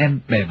 anh em,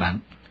 bè bạn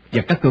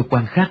và các cơ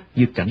quan khác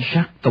như cảnh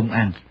sát, công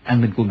an,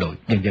 an ninh quân đội,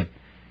 vân vân,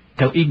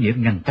 theo ý nghĩa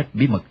ngăn cách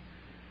bí mật.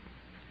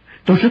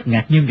 Tôi rất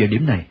ngạc nhiên về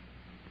điểm này.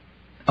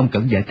 Ông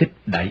Cẩn giải thích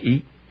đại ý.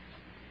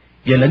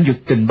 Về lĩnh vực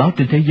tình báo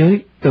trên thế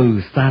giới,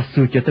 từ xa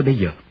xưa cho tới bây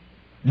giờ,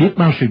 biết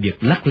bao sự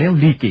việc lắt léo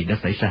ly kỳ đã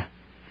xảy ra.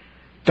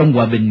 Trong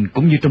hòa bình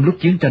cũng như trong lúc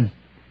chiến tranh,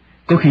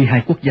 có khi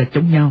hai quốc gia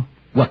chống nhau,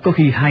 hoặc có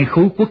khi hai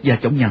khối quốc gia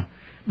chống nhau.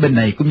 Bên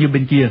này cũng như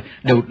bên kia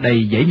đều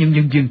đầy dẫy những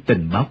nhân viên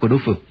tình báo của đối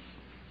phương.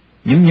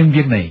 Những nhân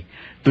viên này,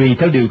 tùy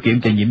theo điều kiện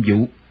và nhiệm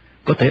vụ,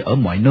 có thể ở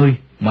mọi nơi,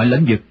 mọi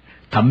lĩnh vực,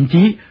 thậm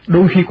chí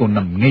đôi khi còn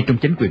nằm ngay trong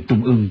chính quyền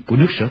trung ương của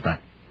nước sở tại.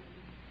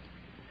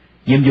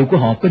 Nhiệm vụ của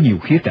họ có nhiều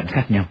khía cạnh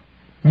khác nhau,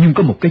 nhưng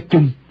có một cái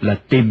chung là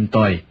tìm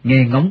tòi,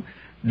 nghe ngóng,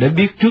 để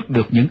biết trước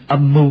được những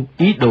âm mưu,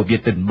 ý đồ về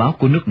tình báo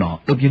của nước nọ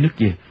đối với nước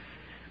kia.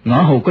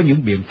 Ngõ hầu có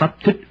những biện pháp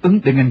thích ứng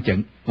để ngăn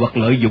chặn, hoặc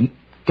lợi dụng,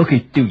 có khi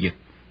tiêu diệt.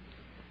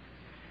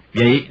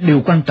 Vậy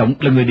điều quan trọng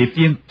là người điệp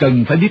viên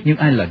cần phải biết những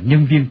ai là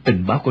nhân viên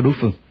tình báo của đối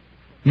phương,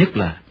 nhất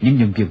là những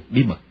nhân viên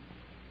bí mật.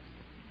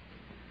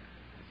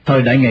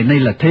 Thời đại ngày nay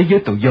là thế giới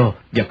tự do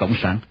và cộng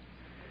sản.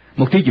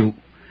 Một thí dụ,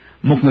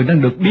 một người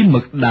đang được bí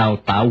mật đào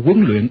tạo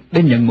huấn luyện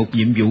để nhận một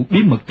nhiệm vụ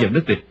bí mật vào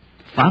đất địch,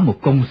 phá một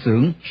công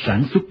xưởng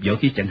sản xuất võ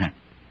khí chẳng hạn.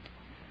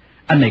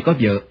 Anh này có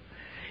vợ,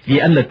 vì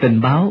anh là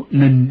tình báo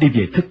nên đi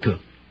về thất thường.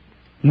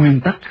 Nguyên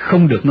tắc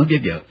không được nói với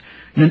vợ,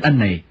 nên anh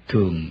này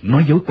thường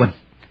nói dối quanh.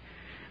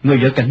 Người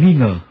vợ càng nghi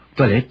ngờ,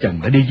 có lẽ chồng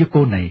đã đi với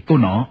cô này, cô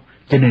nọ,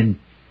 cho nên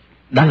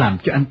đã làm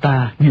cho anh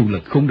ta nhiều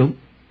lần không đúng.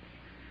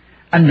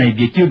 Anh này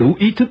vì chưa đủ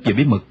ý thức về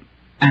bí mật,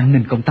 an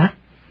ninh công tác,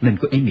 nên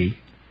có ý nghĩ.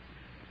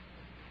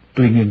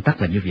 Tuy nguyên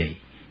tắc là như vậy,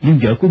 nhưng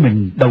vợ của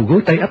mình đầu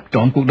gối tay ấp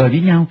trọn cuộc đời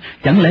với nhau,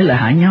 chẳng lẽ lại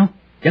hại nhau?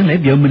 Chẳng lẽ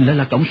vợ mình lại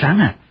là cộng sản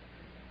à?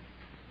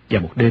 Và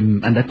một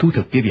đêm anh đã thú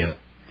thực với vợ,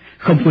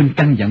 không quên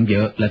căn dặn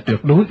vợ là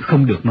tuyệt đối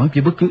không được nói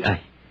với bất cứ ai.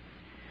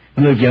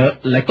 Người vợ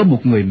lại có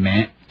một người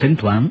mẹ, thỉnh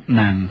thoảng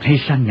nàng hay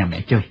sang nhà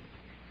mẹ chơi.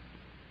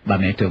 Bà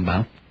mẹ thường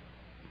bảo: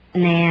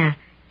 Nè,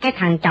 cái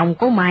thằng chồng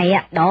của mày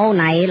độ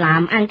này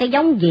làm ăn cái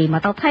giống gì mà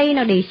tao thấy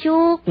nó đi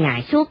suốt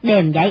ngày suốt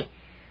đêm vậy?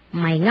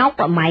 Mày ngốc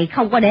mày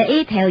không có để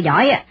ý theo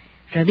dõi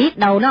rồi biết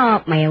đâu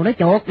nó mèo nó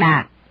chuột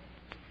đà.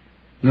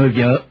 Người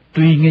vợ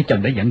tuy nghe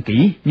chồng đã dặn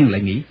kỹ nhưng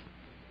lại nghĩ: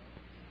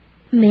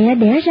 Mẹ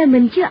đẻ ra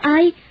mình chứ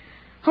ai?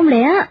 Không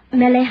lẽ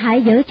mẹ lại hại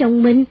vợ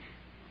chồng mình?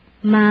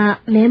 Mà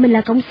mẹ mình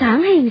là cộng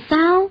sản hay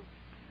sao?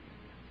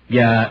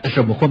 Và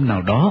rồi một hôm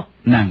nào đó,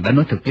 nàng đã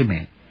nói thật với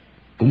mẹ,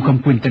 cũng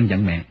không quên căn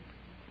dặn mẹ: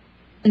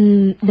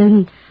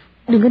 Đừng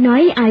có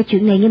nói ai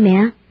chuyện này nghe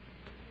mẹ.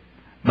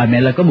 Bà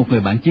mẹ là có một người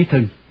bạn chí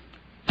thân.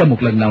 Trong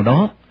một lần nào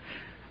đó,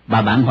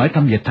 bà bạn hỏi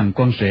thăm về thằng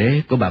con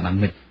rể của bà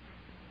bạn mình.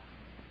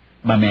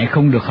 Bà mẹ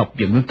không được học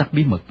về nguyên tắc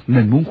bí mật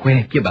nên muốn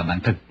khoe với bà bạn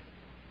thân.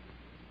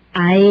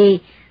 Ai,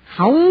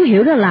 không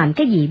hiểu nó làm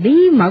cái gì bí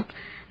mật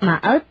mà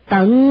ở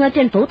tận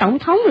trên phủ tổng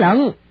thống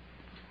lận.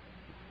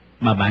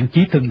 Mà bạn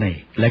chí thân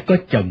này lại có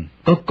chồng,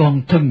 có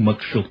con thân mật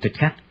ruột thịt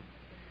khác.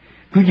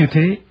 Cứ như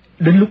thế,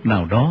 đến lúc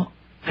nào đó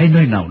hay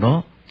nơi nào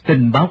đó,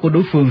 tình báo của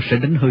đối phương sẽ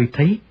đánh hơi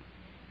thấy.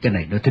 Cái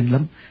này nó thinh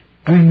lắm,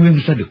 truy nguyên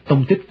ra được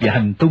tông tích và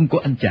hành tung của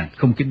anh chàng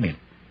không kín miệng.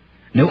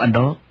 Nếu anh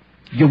đó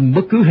dùng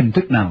bất cứ hình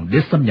thức nào để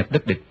xâm nhập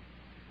đất địch,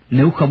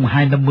 nếu không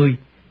 250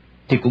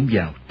 thì cũng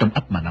vào trong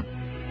ấp mà nằm.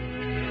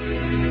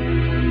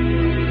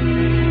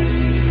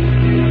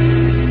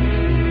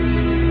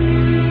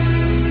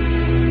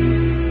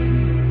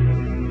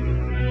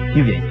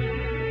 như vậy?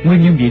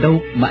 Nguyên nhân gì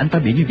đâu mà anh ta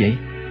bị như vậy?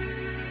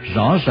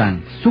 Rõ ràng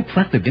xuất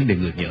phát từ vấn đề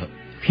người vợ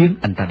khiến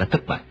anh ta đã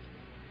thất bại.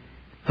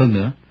 Hơn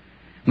nữa,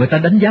 người ta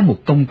đánh giá một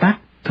công tác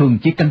thường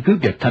chỉ căn cứ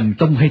vào thành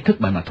công hay thất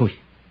bại mà thôi.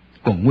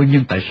 Còn nguyên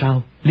nhân tại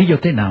sao, lý do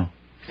thế nào,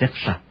 xét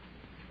sao?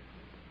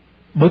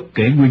 Bất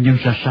kể nguyên nhân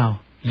ra sao,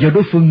 do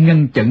đối phương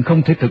ngăn chặn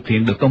không thể thực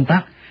hiện được công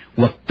tác,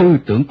 hoặc tư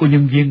tưởng của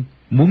nhân viên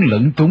muốn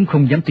lẫn trốn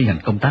không dám thi hành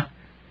công tác,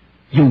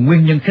 dù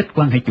nguyên nhân khách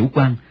quan hay chủ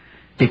quan,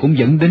 thì cũng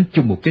dẫn đến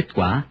chung một kết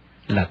quả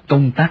là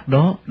công tác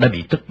đó đã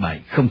bị thất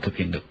bại, không thực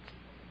hiện được.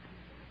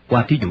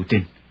 Qua thí dụ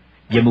trên,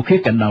 về một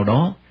khía cạnh nào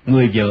đó,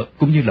 người vợ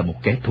cũng như là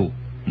một kẻ thù,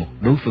 một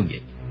đối phương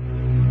vậy.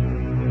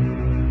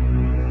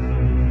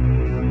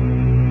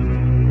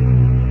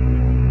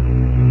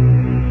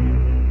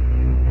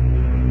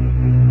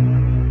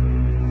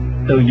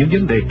 Từ những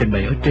vấn đề trình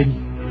bày ở trên,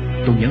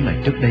 tôi nhớ lại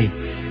trước đây,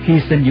 khi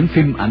xem những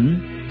phim ảnh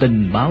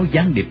tình báo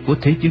gián điệp của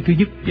Thế chiến thứ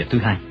nhất và thứ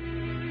hai,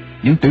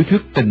 những tiểu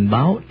thuyết tình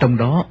báo trong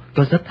đó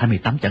có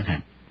Z-28 chẳng hạn.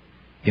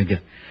 Dần dần,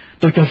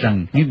 tôi cho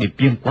rằng những điệp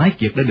viên quái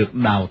kiệt đã được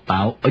đào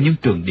tạo ở những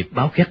trường điệp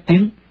báo khét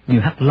tiếng như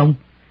Hắc Long,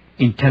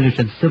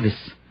 Intelligence Service,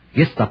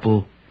 Gestapo,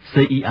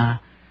 CIA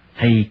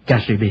hay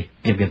KGB,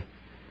 vân vân,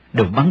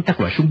 đều bắn các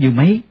loại súng như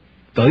máy,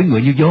 cởi ngựa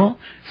như gió,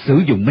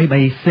 sử dụng máy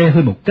bay xe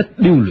hơi một cách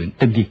điêu luyện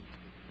tinh vi.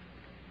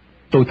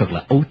 Tôi thật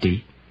là ấu trĩ.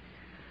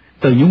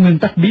 Từ những nguyên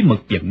tắc bí mật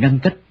và ngăn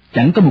cách,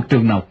 chẳng có một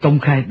trường nào công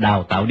khai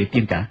đào tạo điệp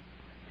viên cả.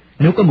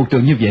 Nếu có một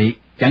trường như vậy,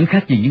 chẳng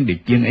khác gì những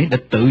điệp viên ấy đã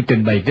tự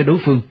trình bày với đối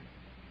phương: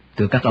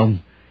 thưa các ông,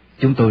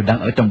 chúng tôi đang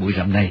ở trong bụi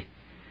rậm này.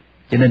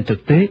 Cho nên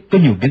thực tế có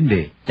nhiều vấn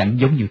đề chẳng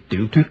giống như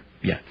tiểu thuyết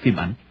và phim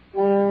ảnh.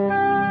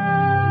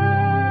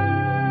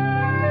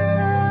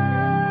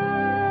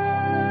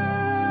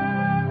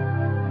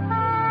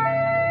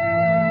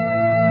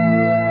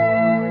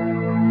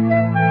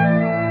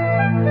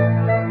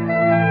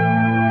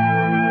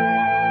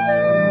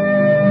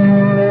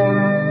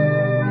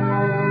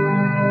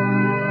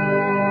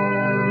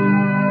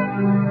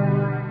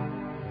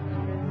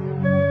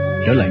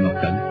 Trở lại Ngọc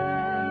Cẩn.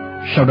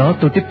 Sau đó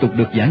tôi tiếp tục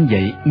được giảng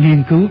dạy,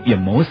 nghiên cứu và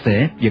mổ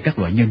xẻ về các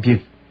loại nhân viên.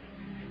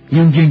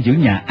 Nhân viên giữ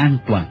nhà an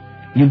toàn,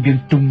 nhân viên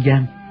trung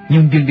gian,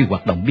 nhân viên đi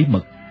hoạt động bí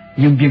mật,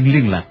 nhân viên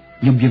liên lạc,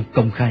 nhân viên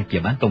công khai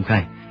và bán công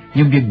khai,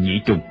 nhân viên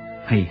nhị trùng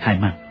hay hai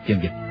mang, vân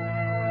vân.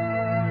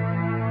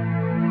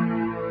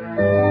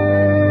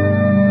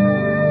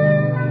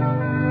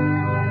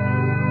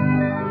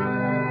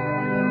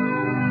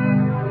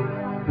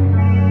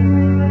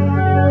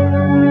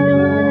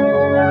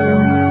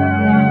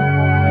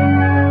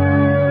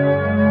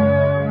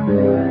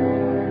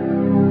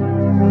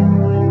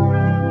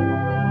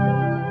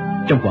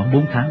 Trong khoảng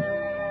 4 tháng,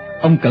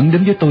 ông Cẩn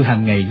đến với tôi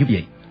hàng ngày như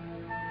vậy.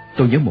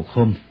 Tôi nhớ một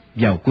hôm,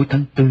 vào cuối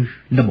tháng 4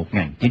 năm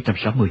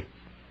 1960,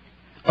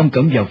 ông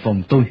Cẩn vào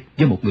phòng tôi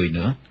với một người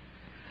nữa.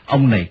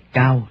 Ông này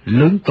cao,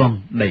 lớn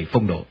con, đầy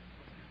phong độ.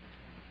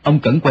 Ông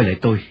Cẩn quay lại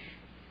tôi,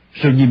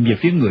 rồi nhìn về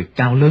phía người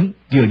cao lớn,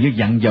 vừa như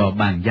dặn dò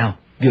bàn giao,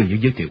 vừa như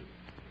giới thiệu: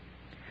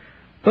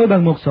 tôi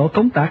bằng một số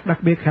công tác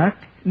đặc biệt khác,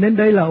 nên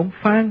đây là ông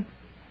Phan.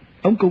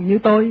 Ông cũng như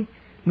tôi,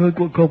 người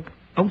của cục,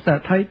 ông sẽ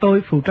thay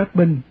tôi phụ trách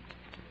Bình.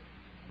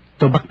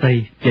 Tôi bắt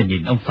tay và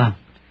nhìn ông Phan.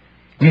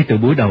 Ngay từ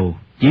buổi đầu,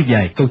 chỉ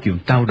vài câu chuyện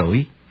trao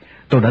đổi,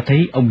 tôi đã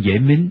thấy ông dễ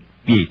mến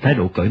vì thái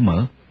độ cởi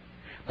mở.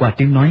 Qua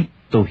tiếng nói,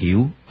 tôi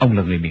hiểu ông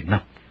là người miền Nam.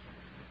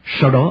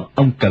 Sau đó,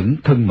 ông Cẩn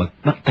thân mật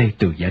bắt tay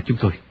từ giả chúng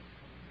tôi.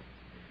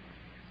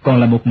 Còn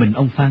là một mình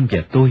ông Phan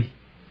và tôi,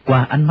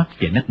 qua ánh mắt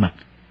và nét mặt,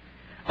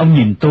 ông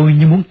nhìn tôi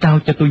như muốn trao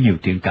cho tôi nhiều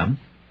thiện cảm.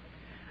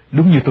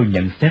 Đúng như tôi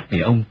nhận xét về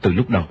ông từ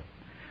lúc đầu,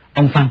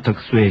 ông Phan thật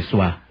xuề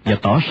xòa và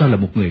tỏ ra là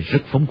một người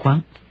rất phóng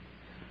khoáng.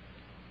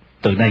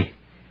 Từ nay,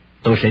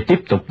 tôi sẽ tiếp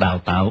tục đào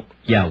tạo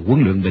và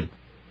huấn luyện Bình.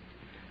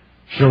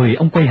 Rồi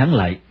ông quay hẳn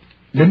lại,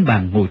 đến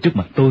bàn ngồi trước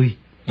mặt tôi,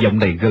 giọng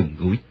đầy gần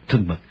gũi,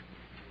 thân mật: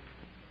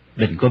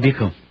 Bình có biết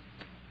không,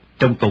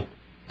 trong cục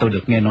tôi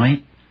được nghe nói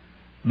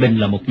Bình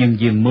là một nhân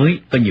viên mới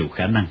có nhiều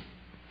khả năng.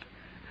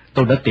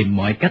 Tôi đã tìm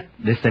mọi cách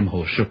để xem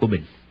hồ sơ của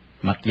Bình,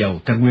 mặc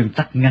dầu theo nguyên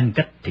tắc ngăn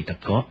cách thì thật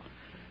khó.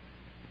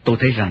 Tôi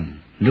thấy rằng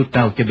nếu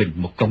trao cho Bình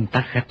một công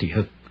tác khác thì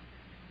hơn.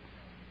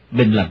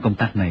 Bình làm công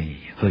tác này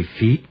hơi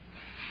phí.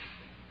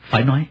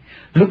 Phải nói,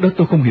 lúc đó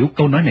tôi không hiểu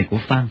câu nói này của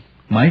Phan,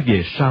 mãi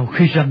về sau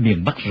khi ra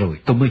miền Bắc rồi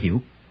tôi mới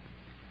hiểu.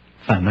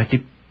 Phan nói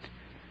tiếp: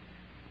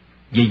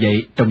 vì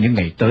vậy, trong những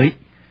ngày tới,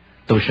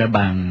 tôi sẽ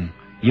bàn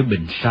với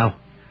Bình sau.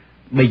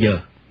 Bây giờ,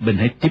 Bình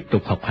hãy tiếp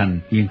tục học hành,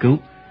 nghiên cứu,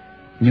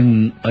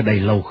 nhưng ở đây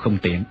lâu không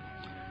tiện.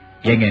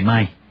 Vậy ngày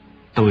mai,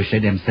 tôi sẽ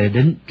đem xe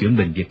đến chuyển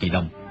Bình về Kỳ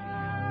Đồng.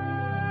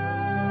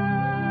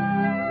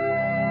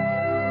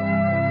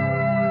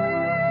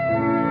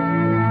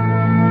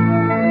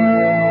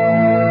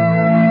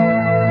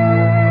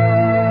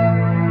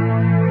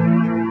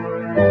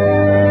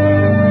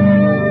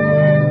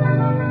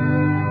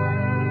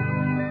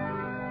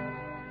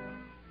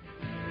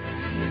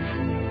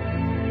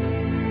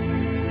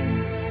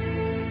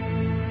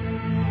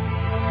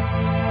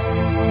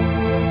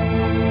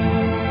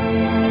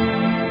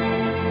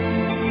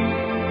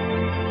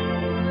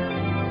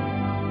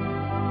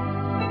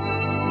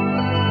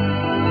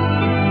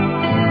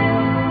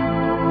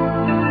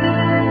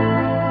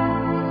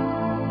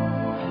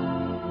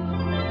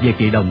 Về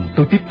kỳ đồng,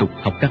 tôi tiếp tục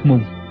học các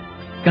môn,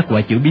 các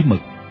loại chữ bí mật,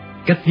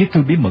 cách viết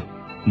thư bí mật,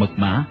 mật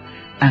mã,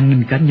 an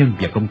ninh cá nhân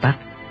và công tác,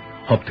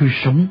 hộp thư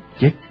sống,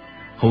 chết,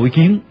 hội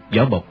kiến,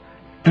 vỏ bọc,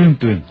 tuyên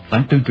truyền,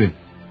 phản tuyên truyền,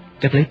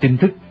 cách lấy tin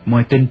tức,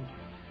 moi tin,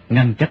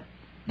 ngăn cách,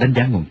 đánh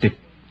giá nguồn tin.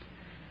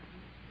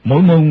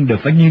 Mỗi môn đều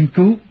phải nghiên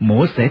cứu,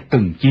 mổ xẻ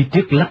từng chi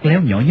tiết lắt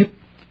léo nhỏ nhất,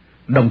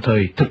 đồng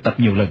thời thực tập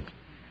nhiều lần.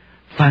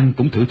 Phan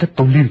cũng thử thách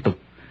tôi liên tục,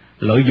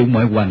 lợi dụng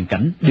mọi hoàn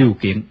cảnh, điều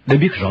kiện để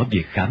biết rõ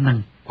về khả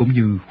năng cũng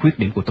như khuyết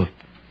điểm của tôi.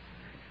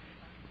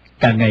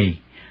 Càng ngày,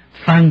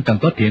 Phan càng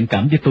có thiện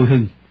cảm với tôi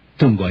hơn,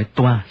 thường gọi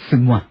toa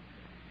xưng hoa.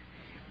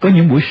 Có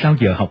những buổi sau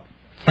giờ học,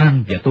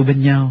 Phan và tôi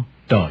bên nhau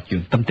trò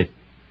chuyện tâm tình.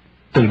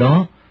 Từ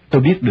đó,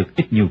 tôi biết được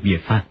ít nhiều về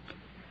Phan.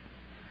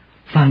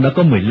 Phan đã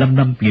có 15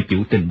 năm nghiệp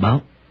vụ tình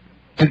báo.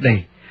 Trước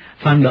đây,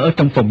 Phan đã ở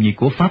trong phòng nhì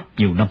của Pháp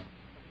nhiều năm.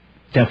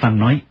 Cha Phan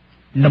nói,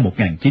 năm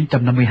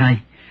 1952,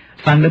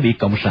 Phan đã bị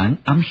Cộng sản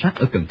ám sát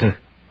ở Cần Thơ.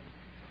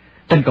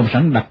 Tên Cộng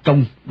sản đặt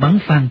công bắn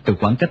Phan từ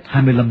khoảng cách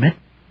 25 mét,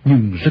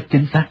 nhưng rất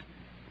chính xác.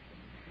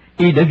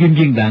 Y đã ghim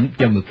viên đạn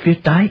vào ngực phía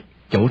trái,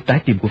 chỗ trái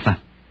tim của Phan.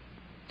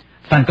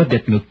 Phan có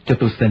đệt ngực cho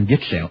tôi xem vết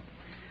sẹo.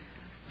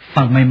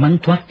 Phan may mắn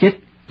thoát chết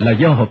là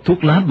do hộp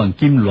thuốc lá bằng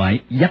kim loại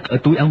dắt ở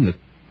túi áo ngực.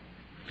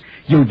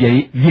 Dù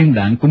vậy, viên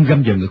đạn cũng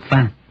găm vào ngực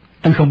Phan,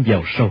 tôi không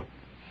vào sâu.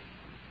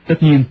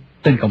 Tất nhiên,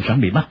 tên Cộng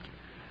sản bị bắt.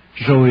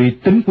 Rồi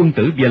tính quân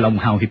tử và lòng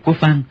hào hiệp của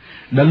Phan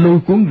đã lôi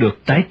cuốn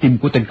được trái tim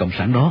của tên Cộng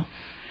sản đó.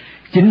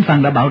 Chính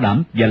Phan đã bảo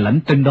đảm và lãnh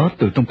tên đó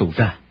từ trong tù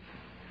ra.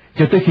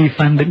 Cho tới khi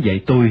Phan đến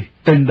dạy tôi,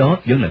 tên đó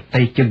vẫn là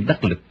tay chân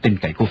đắc lực tin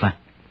cậy của Phan.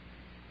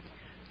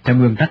 Theo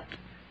nguyên tắc,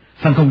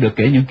 Phan không được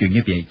kể những chuyện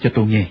như vậy cho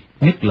tôi nghe,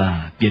 nhất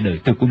là về đời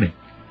tư của mình.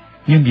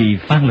 Nhưng vì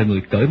Phan là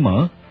người cởi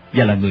mở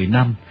và là người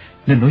Nam,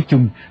 nên nói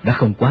chung đã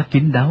không quá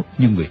kín đáo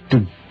như người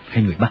Trung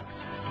hay người Bắc.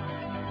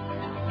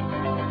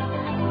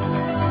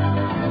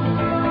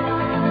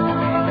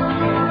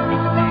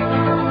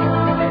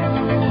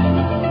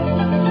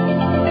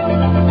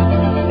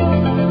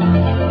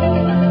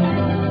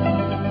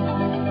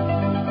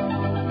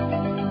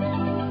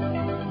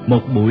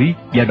 Một buổi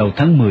vào đầu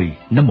tháng 10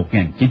 năm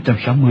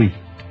 1960,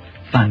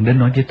 Phan đến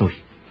nói với tôi,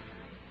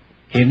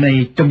 hiện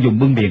nay trong vùng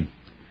Bưng Biển,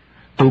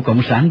 tụ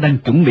Cộng sản đang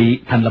chuẩn bị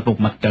thành lập một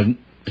mặt trận,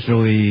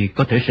 rồi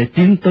có thể sẽ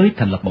tiến tới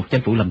thành lập một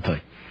chính phủ lâm thời.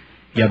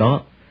 Do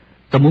đó,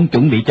 tôi muốn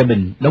chuẩn bị cho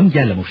Bình đóng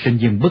vai là một sinh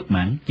viên bất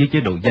mãn với chế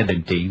độ gia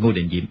đình trị Ngô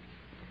Đình Diệm.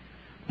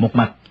 Một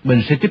mặt,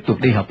 Bình sẽ tiếp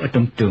tục đi học ở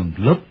trong trường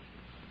lớp.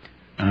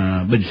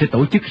 Bình sẽ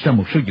tổ chức ra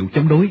một số vụ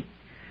chống đối,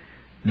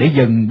 để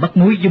dần bắt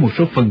mối với một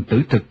số phần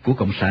tử thực của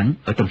Cộng sản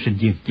ở trong sinh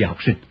viên và học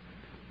sinh.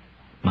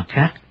 Mặt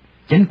khác,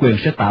 chính quyền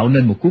sẽ tạo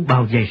nên một cú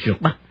bao vây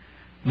rượt bắt.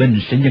 Bình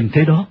sẽ nhân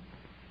thế đó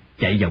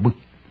chạy vào Bưng.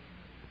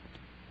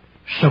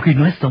 Sau khi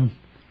nói xong,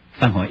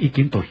 Phan hỏi ý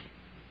kiến tôi.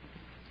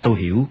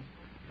 Tôi hiểu,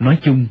 nói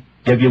chung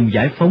vào vùng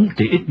giải phóng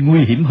thì ít nguy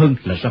hiểm hơn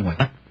là ra ngoài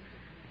Bắc.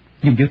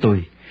 Nhưng với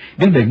tôi,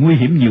 vấn đề nguy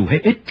hiểm nhiều hay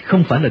ít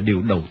không phải là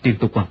điều đầu tiên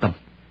tôi quan tâm.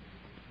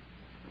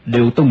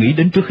 Điều tôi nghĩ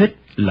đến trước hết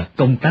là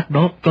công tác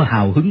đó có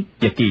hào hứng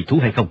và kỳ thú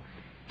hay không.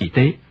 Vì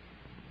thế,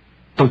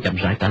 tôi chậm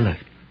rãi trả lời.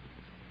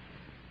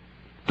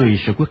 Tùy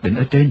sự quyết định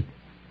ở trên.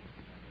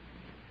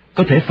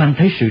 Có thể Phan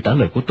thấy sự trả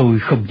lời của tôi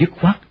không dứt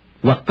khoát,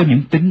 hoặc có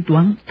những tính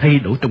toán thay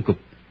đổi trong cục,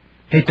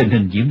 hay tình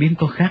hình diễn biến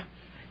có khác.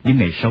 Nhưng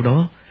ngày sau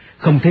đó,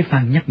 không thấy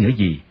Phan nhắc nhở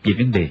gì về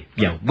vấn đề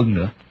vào Bưng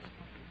nữa.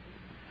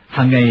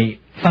 Hàng ngày,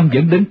 Phan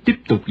vẫn đến tiếp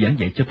tục giảng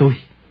dạy cho tôi.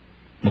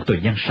 Một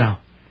thời gian sau,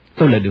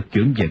 tôi lại được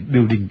chuyển về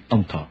building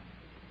ông Thọ.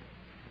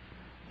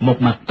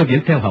 Một mặt tôi vẫn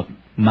theo học,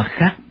 mặt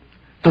khác,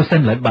 tôi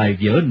xem lại bài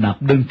vở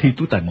nạp đơn thi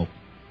tú tài 1.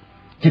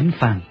 Chính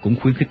Phan cũng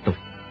khuyến khích tôi.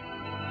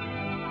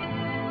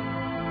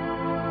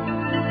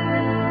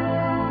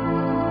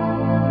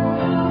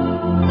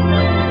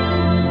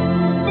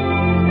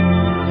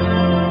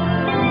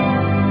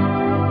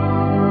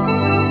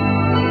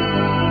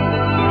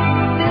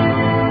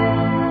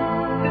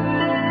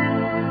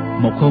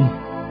 Một hôm,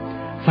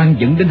 Phan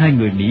dẫn đến hai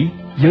người Mỹ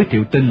giới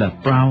thiệu tên là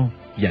Brown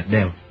và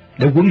Đeo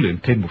để huấn luyện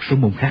thêm một số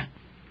môn khác.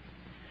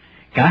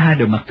 Cả hai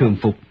đều mặc thường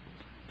phục,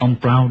 ông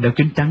Brown đeo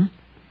kính trắng.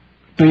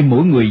 Tuy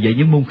mỗi người dạy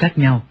những môn khác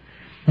nhau,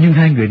 nhưng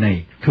hai người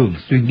này thường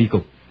xuyên đi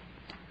cùng.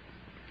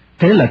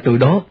 Thế là từ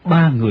đó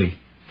ba người,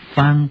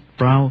 Phan,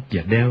 Brown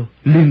và Đeo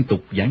liên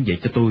tục giảng dạy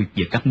cho tôi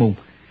về các môn: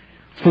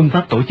 phương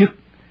pháp tổ chức,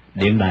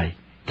 điện đài,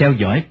 theo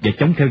dõi và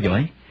chống theo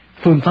dõi,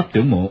 phương pháp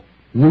tuyển mộ,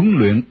 huấn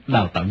luyện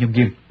đào tạo nhân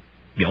viên,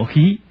 võ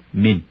khí,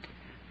 mìn,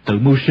 tự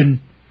mưu sinh,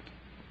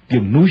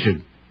 vùng núi rừng,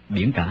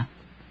 biển cả,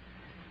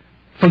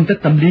 phân tích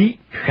tâm lý,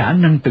 khả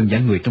năng từng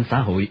dạng người trong xã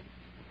hội,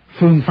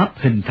 phương pháp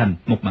hình thành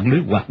một mạng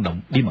lưới hoạt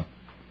động bí mật.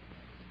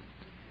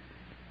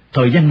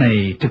 Thời gian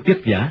này thật vất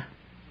vả,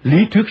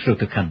 lý thuyết rồi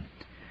thực hành.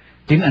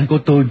 Tiếng Anh của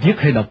tôi viết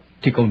hay đọc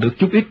thì còn được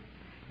chút ít,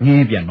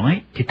 nghe và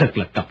nói thì thật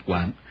là cập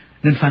quạng,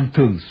 nên Phan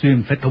thường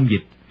xuyên phải thông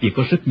dịch vì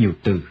có rất nhiều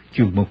từ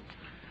chuyên môn.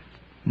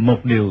 Một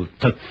điều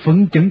thật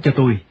phấn chấn cho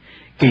tôi,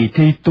 kỳ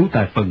thi tú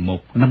tài phần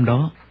 1 năm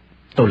đó,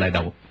 tôi lại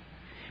đậu.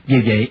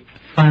 Vì vậy,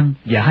 Phan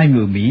và hai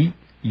người Mỹ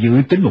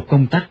dự tính một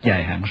công tác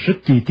dài hạn rất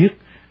chi tiết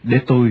để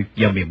tôi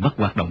vào miền Bắc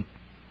hoạt động.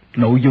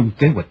 Nội dung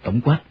kế hoạch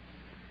tổng quát: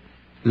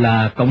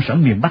 là Cộng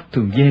sản miền Bắc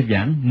thường ve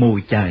vãn,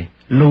 mồi chài,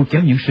 lôi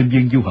kéo những sinh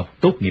viên du học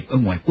tốt nghiệp ở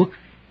ngoại quốc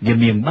và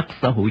miền Bắc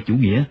xã hội chủ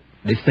nghĩa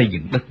để xây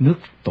dựng đất nước,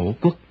 tổ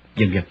quốc,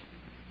 vân vân.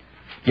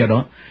 Do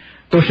đó,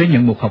 tôi sẽ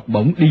nhận một học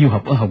bổng đi du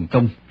học ở Hồng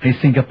Kông hay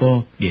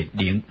Singapore về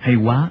điện hay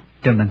hóa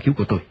theo năng khiếu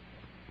của tôi.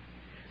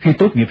 Khi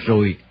tốt nghiệp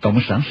rồi,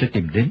 Cộng sản sẽ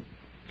tìm đến.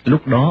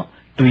 Lúc đó,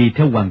 tùy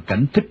theo hoàn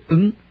cảnh thích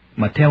ứng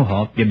mà theo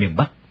họ về miền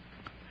Bắc.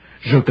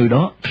 Rồi từ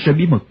đó sẽ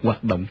bí mật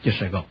hoạt động cho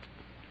Sài Gòn.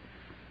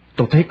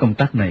 Tôi thấy công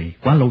tác này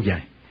quá lâu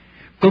dài,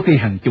 có khi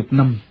hàng chục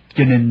năm,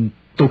 cho nên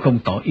tôi không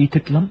tỏ ý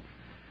thích lắm.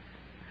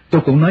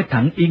 Tôi cũng nói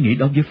thẳng ý nghĩ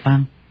đó với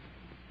Phan.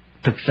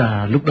 Thực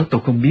ra lúc đó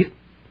tôi không biết,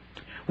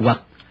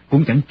 hoặc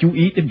cũng chẳng chú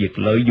ý đến việc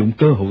lợi dụng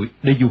cơ hội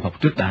để du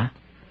học trước đã,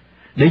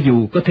 để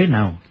dù có thế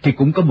nào thì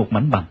cũng có một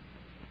mảnh bằng.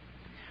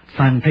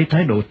 Phan thấy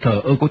thái độ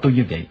thờ ơ của tôi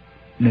như vậy,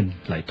 nên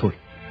lại thôi.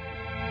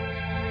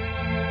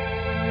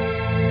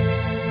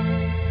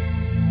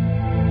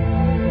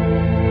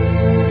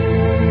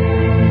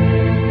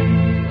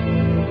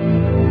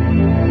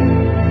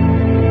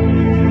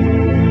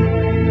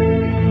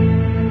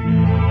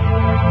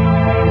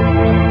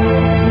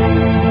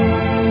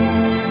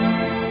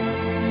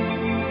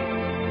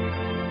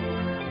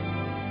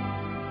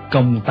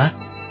 Công tác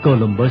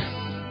Columbus.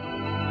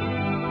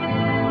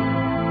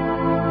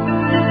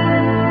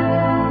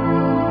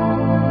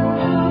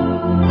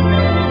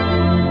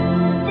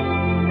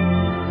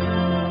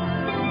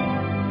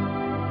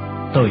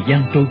 Thời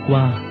gian trôi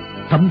qua,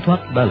 thấm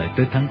thoát đã lại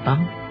tới tháng 8.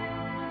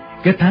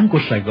 Cái tháng của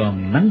Sài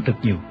Gòn nắng thật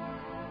nhiều.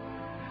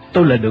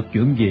 Tôi lại được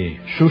chuyển về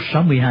số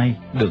 62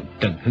 đường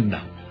Trần Hưng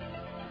Đạo.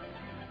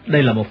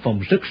 Đây là một phòng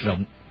rất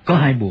rộng, có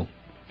 2 buồng,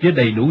 với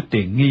đầy đủ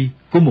tiện nghi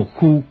của một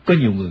khu có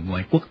nhiều người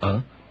ngoại quốc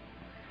ở.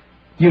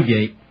 Như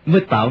vậy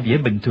mới tạo vẻ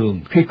bình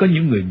thường khi có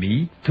những người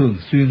Mỹ thường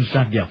xuyên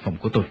ra vào phòng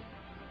của tôi.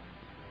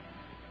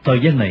 Thời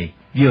gian này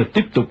vừa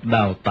tiếp tục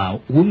đào tạo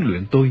huấn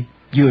luyện tôi,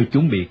 vừa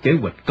chuẩn bị kế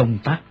hoạch công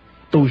tác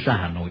tôi ra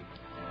Hà Nội.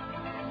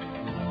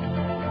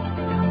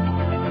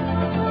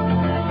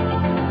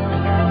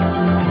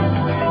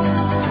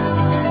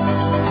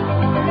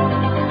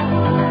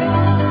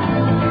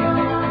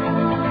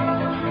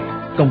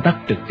 Công tác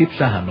trực tiếp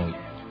ra Hà Nội,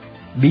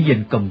 bí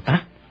danh công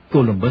tác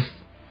Columbus,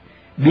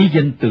 bí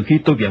danh từ khi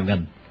tôi vào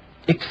ngành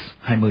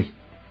X20,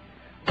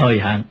 thời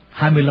hạn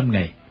 25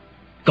 ngày,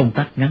 công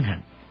tác ngắn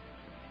hạn.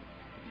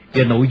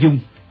 Và nội dung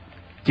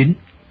chính: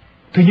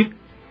 thứ nhất,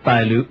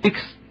 tài liệu X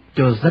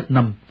cho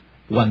Z5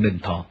 Hoàng Đình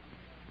Thọ.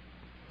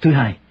 Thứ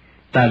hai,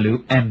 tài liệu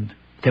M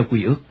theo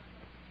quy ước.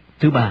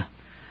 Thứ ba,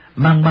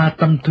 mang 3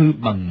 tâm thư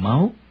bằng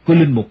máu của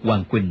linh mục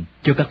Hoàng Quỳnh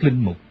cho các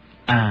linh mục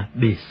A,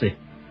 B, C.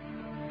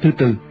 Thứ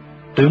tư,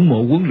 tuyển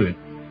mộ huấn luyện.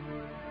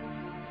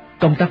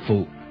 Công tác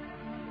phụ: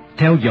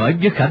 theo dõi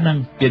với khả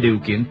năng và điều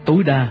kiện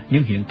tối đa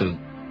những hiện tượng.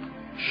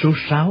 Số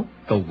 6,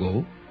 cầu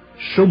gỗ.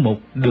 Số 1,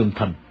 đường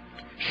thành.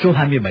 Số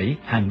 27,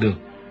 hàng đường.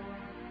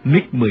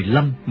 MiG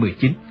 15,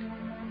 19.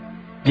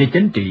 Về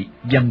chính trị,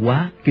 văn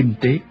hóa, kinh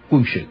tế,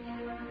 quân sự.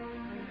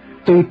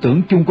 Tư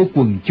tưởng chung của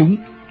quần chúng,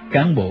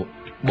 cán bộ,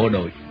 bộ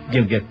đội,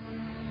 vân vân.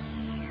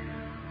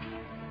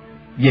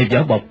 Về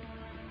vỏ bọc: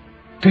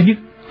 thứ nhất,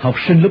 học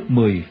sinh lớp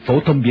 10 phổ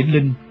thông Vĩnh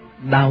Linh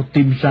đao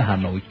tim ra Hà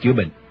Nội chữa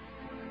bệnh.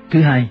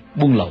 Thứ hai,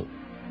 buôn lậu.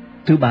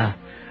 Thứ ba,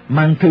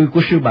 mang thư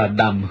của sư bà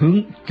Đàm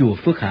Hướng chùa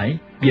Phước Hải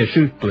và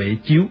sư Tuệ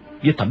Chiếu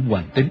với Thẩm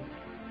Hoàng Tính.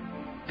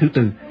 Thứ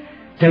tư,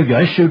 theo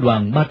dõi sư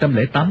đoàn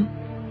 308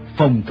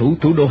 phòng thủ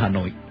thủ đô Hà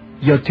Nội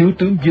do thiếu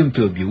tướng Dương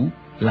Thừa Vũ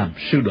làm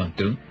sư đoàn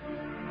trưởng.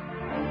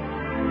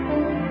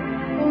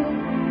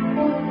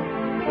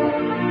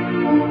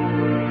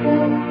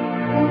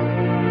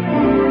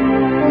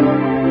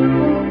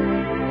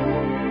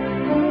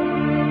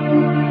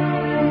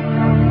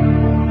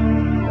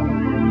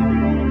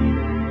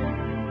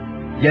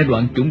 Giai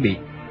đoạn chuẩn bị: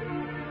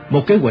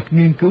 một kế hoạch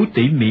nghiên cứu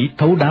tỉ mỉ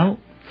thấu đáo,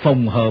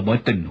 phòng hờ mọi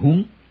tình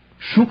huống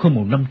suốt hơn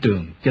 1 năm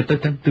trường cho tới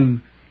tháng 4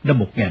 năm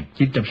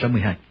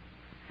 1962.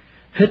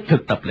 Hết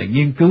thực tập lại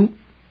nghiên cứu,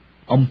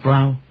 ông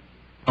Brown,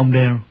 ông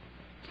Dale,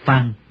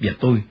 Phan và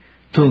tôi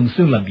thường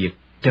xuyên làm việc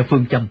theo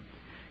phương châm: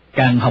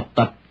 càng học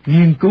tập,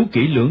 nghiên cứu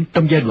kỹ lưỡng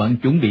trong giai đoạn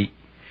chuẩn bị,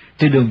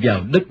 thì đường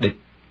vào đất địch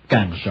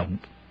càng rộng,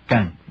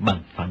 càng bằng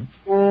phẳng.